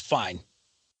 that's fine.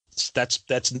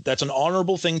 That's an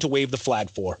honorable thing to wave the flag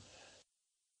for.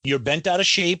 You're bent out of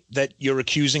shape that you're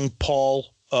accusing Paul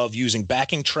of using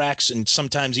backing tracks and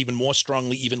sometimes even more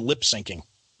strongly, even lip syncing.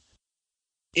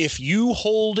 If you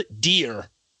hold dear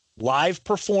live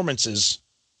performances,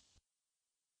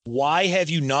 why have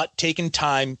you not taken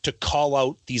time to call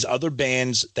out these other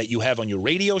bands that you have on your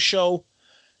radio show,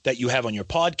 that you have on your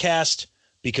podcast?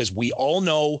 Because we all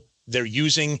know they're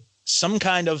using some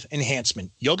kind of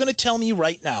enhancement. You're going to tell me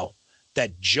right now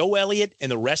that Joe Elliott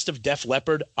and the rest of Def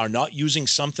Leppard are not using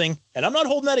something, and I'm not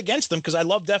holding that against them because I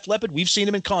love Def Leppard. We've seen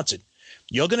them in concert.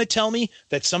 You're going to tell me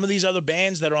that some of these other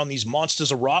bands that are on these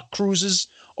Monsters of Rock cruises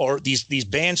or these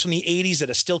bands from the 80s that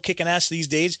are still kicking ass these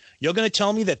days, you're going to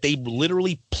tell me that they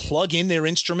literally plug in their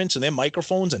instruments and their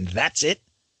microphones and that's it?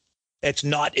 That's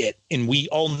not it. And we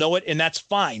all know it, and that's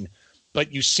fine.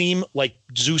 But you seem like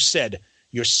Zeus said,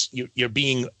 you're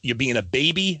being a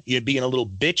baby, you're being a little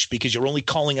bitch because you're only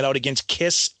calling it out against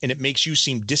Kiss, and it makes you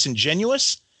seem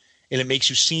disingenuous, and it makes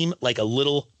you seem like a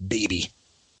little baby.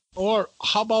 Or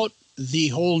how about the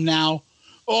whole now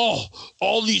oh,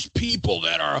 all these people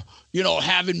that are,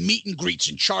 having meet and greets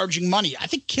and charging money. I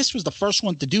think Kiss was the first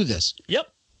one to do this. Yep.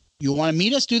 You want to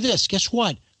meet us? Do this. Guess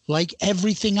what? Like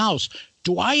everything else.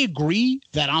 Do I agree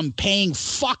that I'm paying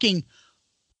fucking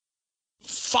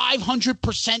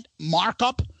 500%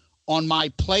 markup on my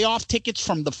playoff tickets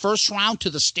from the first round to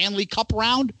the Stanley Cup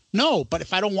round? No, but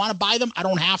if I don't want to buy them, I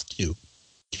don't have to.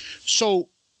 So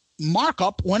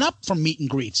markup went up from meet and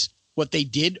greets. What they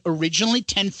did originally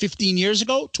 10, 15 years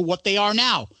ago to what they are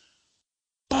now.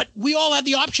 But we all had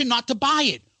the option not to buy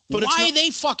it. But why are they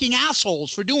fucking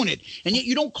assholes for doing it? And yet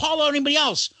you don't call out anybody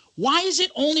else. Why is it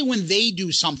only when they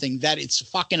do something that it's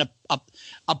fucking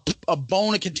a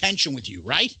bone of contention with you,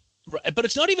 right? Right, but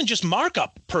it's not even just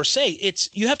markup per se. It's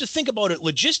you have to think about it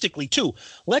logistically too.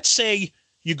 Let's say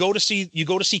you go to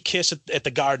see Kiss at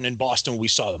the Garden in Boston. We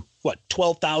saw them. What,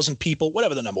 12,000 people,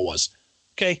 whatever the number was.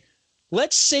 Okay,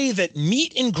 let's say that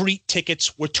meet and greet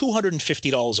tickets were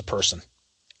 $250 a person.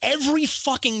 Every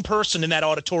fucking person in that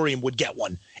auditorium would get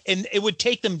one, and it would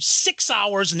take them 6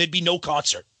 hours, and there'd be no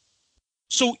concert.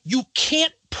 So you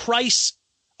can't price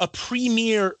a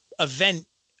premier event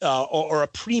or a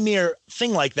premier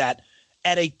thing like that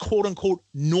at a quote-unquote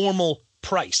normal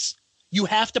price. You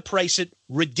have to price it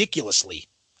ridiculously.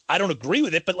 I don't agree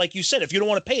with it, but like you said, if you don't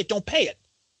want to pay it, don't pay it.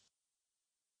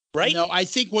 Right? No, I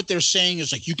think what they're saying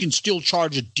is like you can still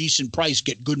charge a decent price,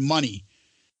 get good money.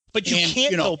 But you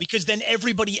can't, though, because then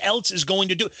everybody else is going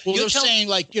to do it. Well, they're saying,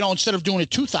 like, instead of doing it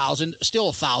 $2,000,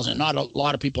 still $1,000. Not a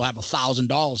lot of people have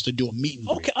 $1,000 to do a meet and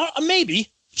greet. Okay,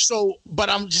 maybe. So, but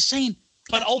I'm just saying,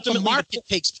 but ultimately, the market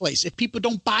takes place. If people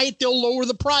don't buy it, they'll lower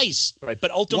the price. Right,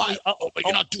 but ultimately, but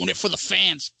you're not doing it for the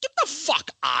fans. Get the fuck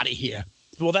out of here.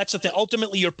 Well, that's the thing.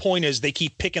 Ultimately, your point is they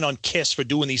keep picking on Kiss for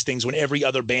doing these things when every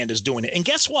other band is doing it. And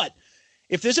guess what?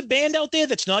 If there's a band out there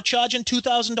that's not charging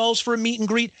 $2,000 for a meet and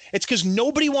greet, it's because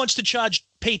nobody wants to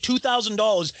pay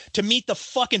 $2,000 to meet the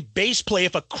fucking bass player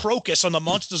for Crocus on the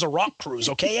Monsters of Rock cruise.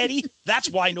 Okay, Eddie? That's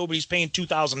why nobody's paying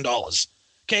 $2,000.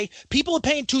 Okay? People are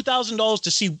paying $2,000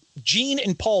 to see Gene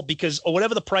and Paul or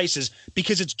whatever the price is,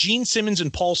 because it's Gene Simmons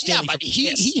and Paul Stanley. Yeah, but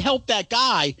he helped that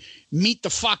guy meet the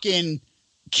fucking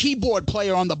keyboard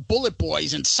player on the Bullet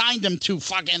Boys and signed him to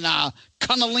fucking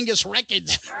Cunnilingus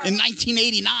Records in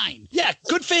 1989. Yeah,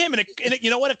 good for him. And you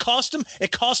know what it cost him?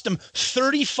 It cost him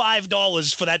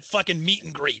 $35 for that fucking meet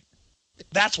and greet.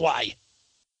 That's why.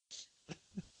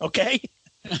 Okay?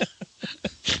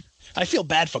 I feel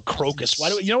bad for Crocus. Why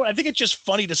do you know what? I think it's just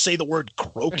funny to say the word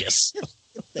Crocus.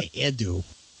 The hairdo.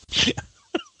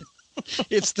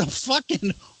 It's the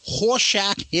fucking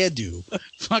Horseshack hairdo.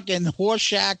 Fucking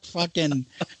Horseshack fucking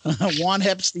Juan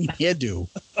Epstein hairdo.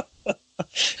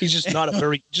 He's just not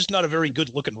a very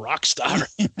good looking rock star.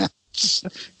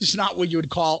 just not what you would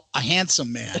call a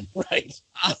handsome man. Right.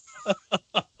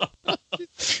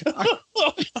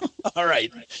 All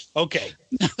right. Okay.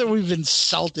 Now that we've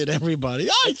insulted everybody,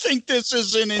 I think this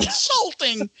is an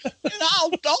insulting. And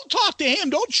I'll talk to him.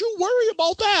 Don't you worry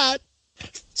about that.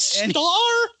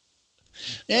 Star.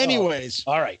 Anyways.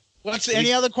 All right.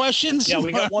 Any other questions? Yeah,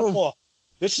 we got one more.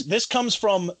 This comes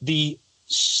from the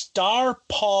Star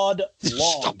Pod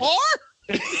log. Star?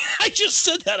 I just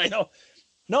said that. I know.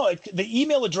 No, the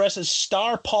email address is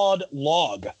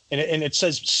starpodlog, and it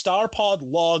says Starpod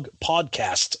Log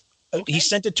Podcast. Okay. He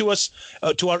sent it to us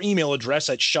to our email address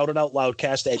at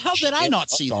shoutitoutloudcast. How did I not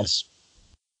see this?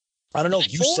 I don't know.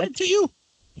 You sent it to you?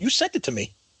 You sent it to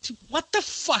me. What the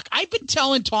fuck? I've been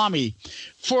telling Tommy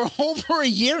for over a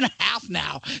year and a half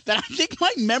now that I think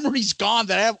my memory's gone,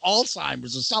 that I have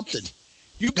Alzheimer's or something.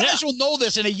 You guys will know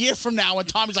this in a year from now when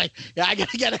Tommy's like, yeah, I got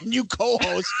to get a new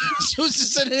co-host. Zeus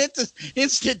is in an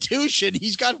institution.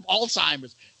 He's got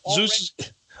Alzheimer's. Zeus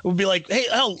would be like, hey,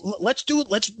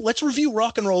 let's review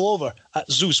Rock and Roll Over.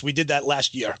 Zeus, we did that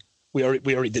last year. We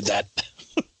already did that.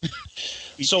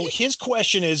 So his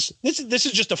question is, this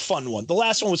is just a fun one. The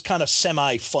last one was kind of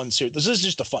semi-fun serious. This is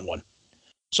just a fun one.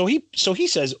 So he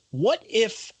says, what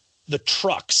if the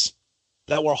trucks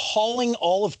that were hauling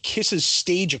all of Kiss's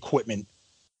stage equipment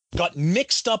got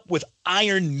mixed up with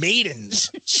Iron Maiden's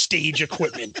stage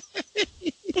equipment?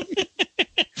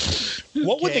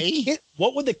 What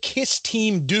would the Kiss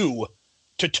team do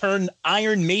to turn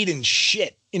Iron Maiden's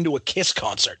shit into a Kiss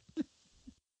concert?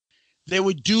 They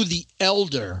would do The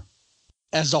Elder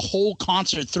as a whole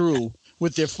concert through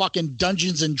with their fucking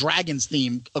Dungeons and Dragons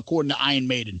theme, according to Iron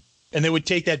Maiden. And they would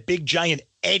take that big giant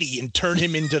Eddie and turn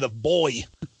him into the boy.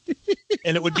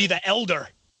 And it would be The Elder.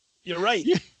 You're right.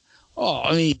 Oh,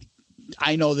 I mean,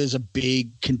 I know there's a big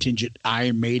contingent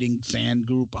Iron Maiden fan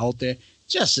group out there.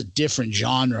 Just a different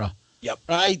genre. Yep.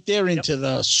 Right? They're into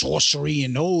the sorcery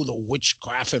and the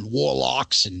witchcraft and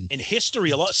warlocks and in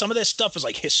history. Some of this stuff is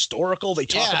like historical. They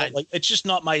talk about like it's just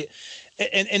not my.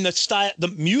 And the style, the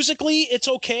musically, it's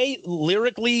okay.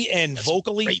 Lyrically and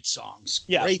vocally, great songs.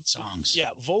 Yeah, great songs.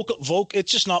 Yeah, vocal.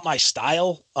 It's just not my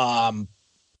style.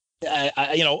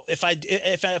 If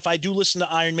I do listen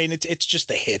to Iron Maiden, it's just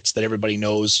the hits that everybody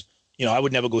knows. I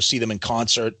would never go see them in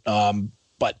concert.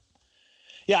 But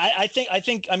yeah, I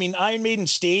think Iron Maiden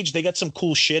stage, they got some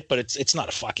cool shit, but it's not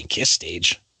a fucking Kiss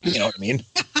stage. You know what I mean?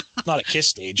 Not a Kiss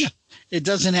stage. It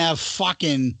doesn't have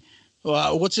fucking.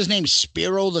 What's his name?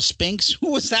 Spiro the Sphinx?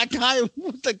 Who was that guy?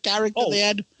 The character they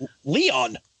had?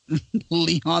 Leon.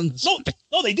 Leon.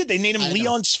 No, they did. They named him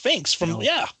Leon Sphinx from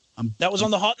that was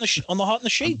on the Hot in the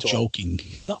Shade tour. Joking.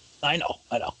 No, I know.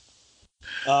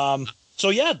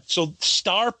 So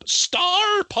Star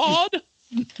Pod.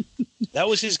 That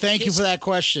was his. Thank you for that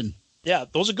question. Yeah,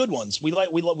 those are good ones. We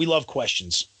love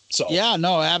questions. So yeah,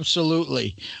 no,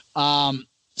 absolutely.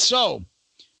 So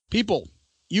people,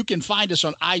 you can find us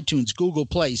on iTunes, Google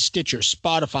Play, Stitcher,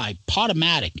 Spotify,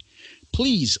 Podomatic.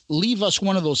 Please leave us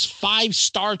one of those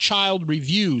 5-star child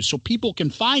reviews so people can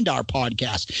find our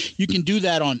podcast. You can do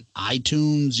that on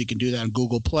iTunes. You can do that on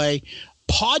Google Play.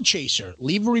 Podchaser,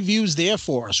 leave reviews there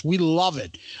for us. We love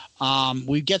it.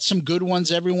 We get some good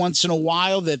ones every once in a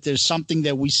while that there's something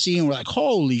that we see and we're like,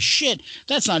 holy shit,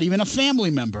 that's not even a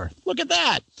family member. Look at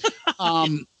that.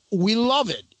 We love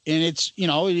it. And it's,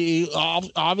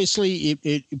 obviously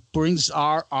it brings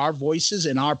our voices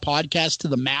and our podcast to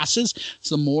the masses.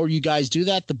 So the more you guys do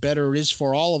that, the better it is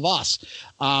for all of us.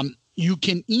 You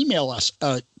can email us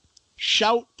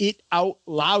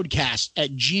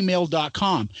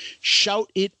shoutitoutloudcast@gmail.com.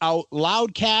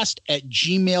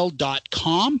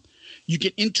 Shoutitoutloudcast@gmail.com. You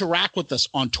can interact with us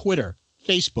on Twitter,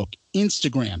 Facebook,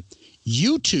 Instagram,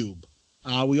 YouTube.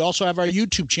 We also have our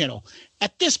YouTube channel.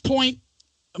 At this point,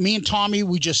 me and Tommy,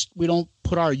 we don't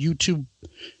put our YouTube,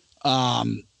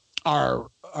 our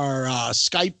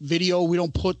Skype video. We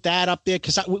don't put that up there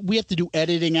because we have to do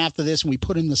editing after this, and we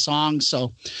put in the songs.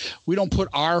 So we don't put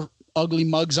our ugly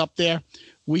mugs up there.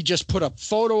 We just put a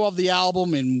photo of the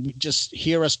album and we just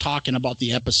hear us talking about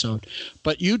the episode.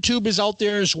 But YouTube is out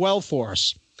there as well for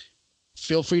us.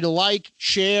 Feel free to like,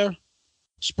 share,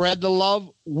 spread the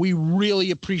love. We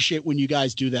really appreciate when you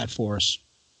guys do that for us.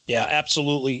 Yeah,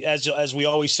 absolutely. As we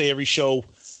always say every show,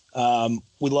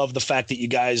 we love the fact that you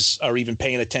guys are even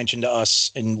paying attention to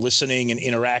us and listening and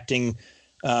interacting.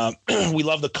 We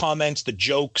love the comments, the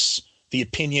jokes, the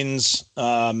opinions.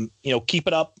 Keep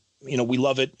it up. We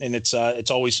love it, and it's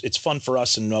fun for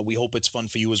us, and we hope it's fun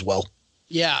for you as well.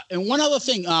 Yeah, and one other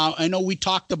thing, I know we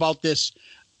talked about this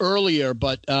earlier,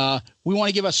 but we want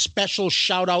to give a special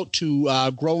shout out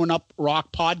to Growing Up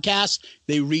Rock Podcast.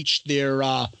 They reached their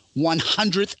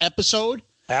 100th episode.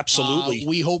 Absolutely.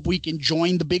 We hope we can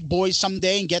join the big boys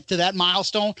someday and get to that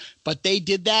milestone. But they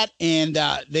did that, and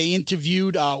they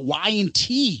interviewed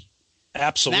Y&T.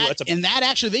 Absolutely. That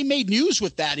actually, they made news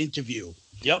with that interview.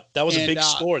 Yep, that was a big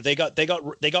score. They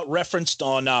got referenced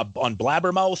on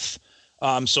Blabbermouth.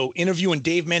 So interviewing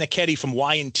Dave Manichetti from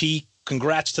Y&T.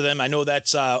 Congrats to them. I know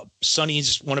that's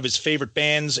Sonny's one of his favorite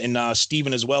bands, and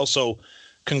Steven as well. So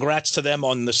congrats to them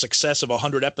on the success of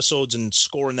 100 episodes and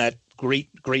scoring that great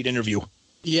interview.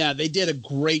 Yeah, they did a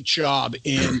great job,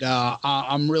 and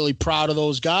I'm really proud of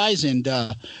those guys, and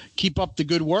keep up the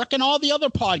good work, and all the other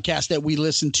podcasts that we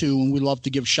listen to and we love to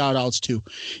give shout-outs to.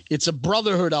 It's a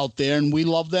brotherhood out there, and we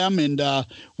love them, and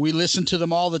we listen to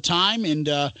them all the time, and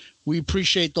we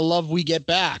appreciate the love we get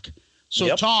back. So,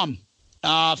 yep. Tom,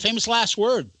 famous last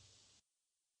word.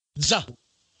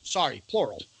 Sorry,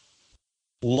 plural.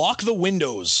 Lock the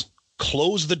windows,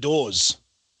 close the doors,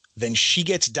 then she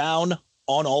gets down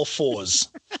on all fours.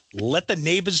 Let the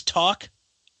neighbors talk.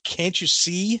 Can't you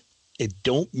see? It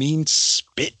don't mean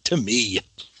spit to me.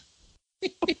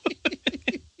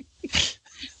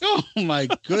 Oh, my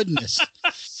goodness.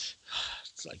 It's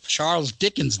like Charles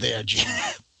Dickens there, Jim.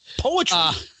 Poetry.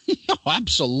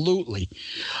 Absolutely.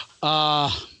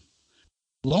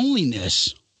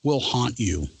 Loneliness will haunt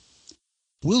you.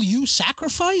 Will you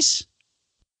sacrifice?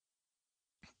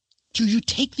 Do you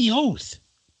take the oath?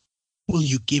 Will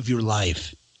you give your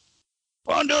life?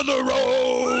 Under the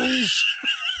rose.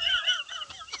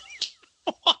 What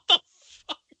the fuck?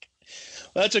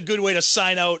 That's a good way to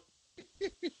sign out.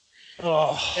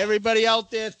 Oh. Everybody out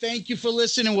there, thank you for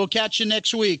listening. We'll catch you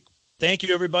next week. Thank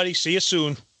you, everybody. See you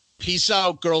soon. Peace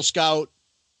out, Girl Scout.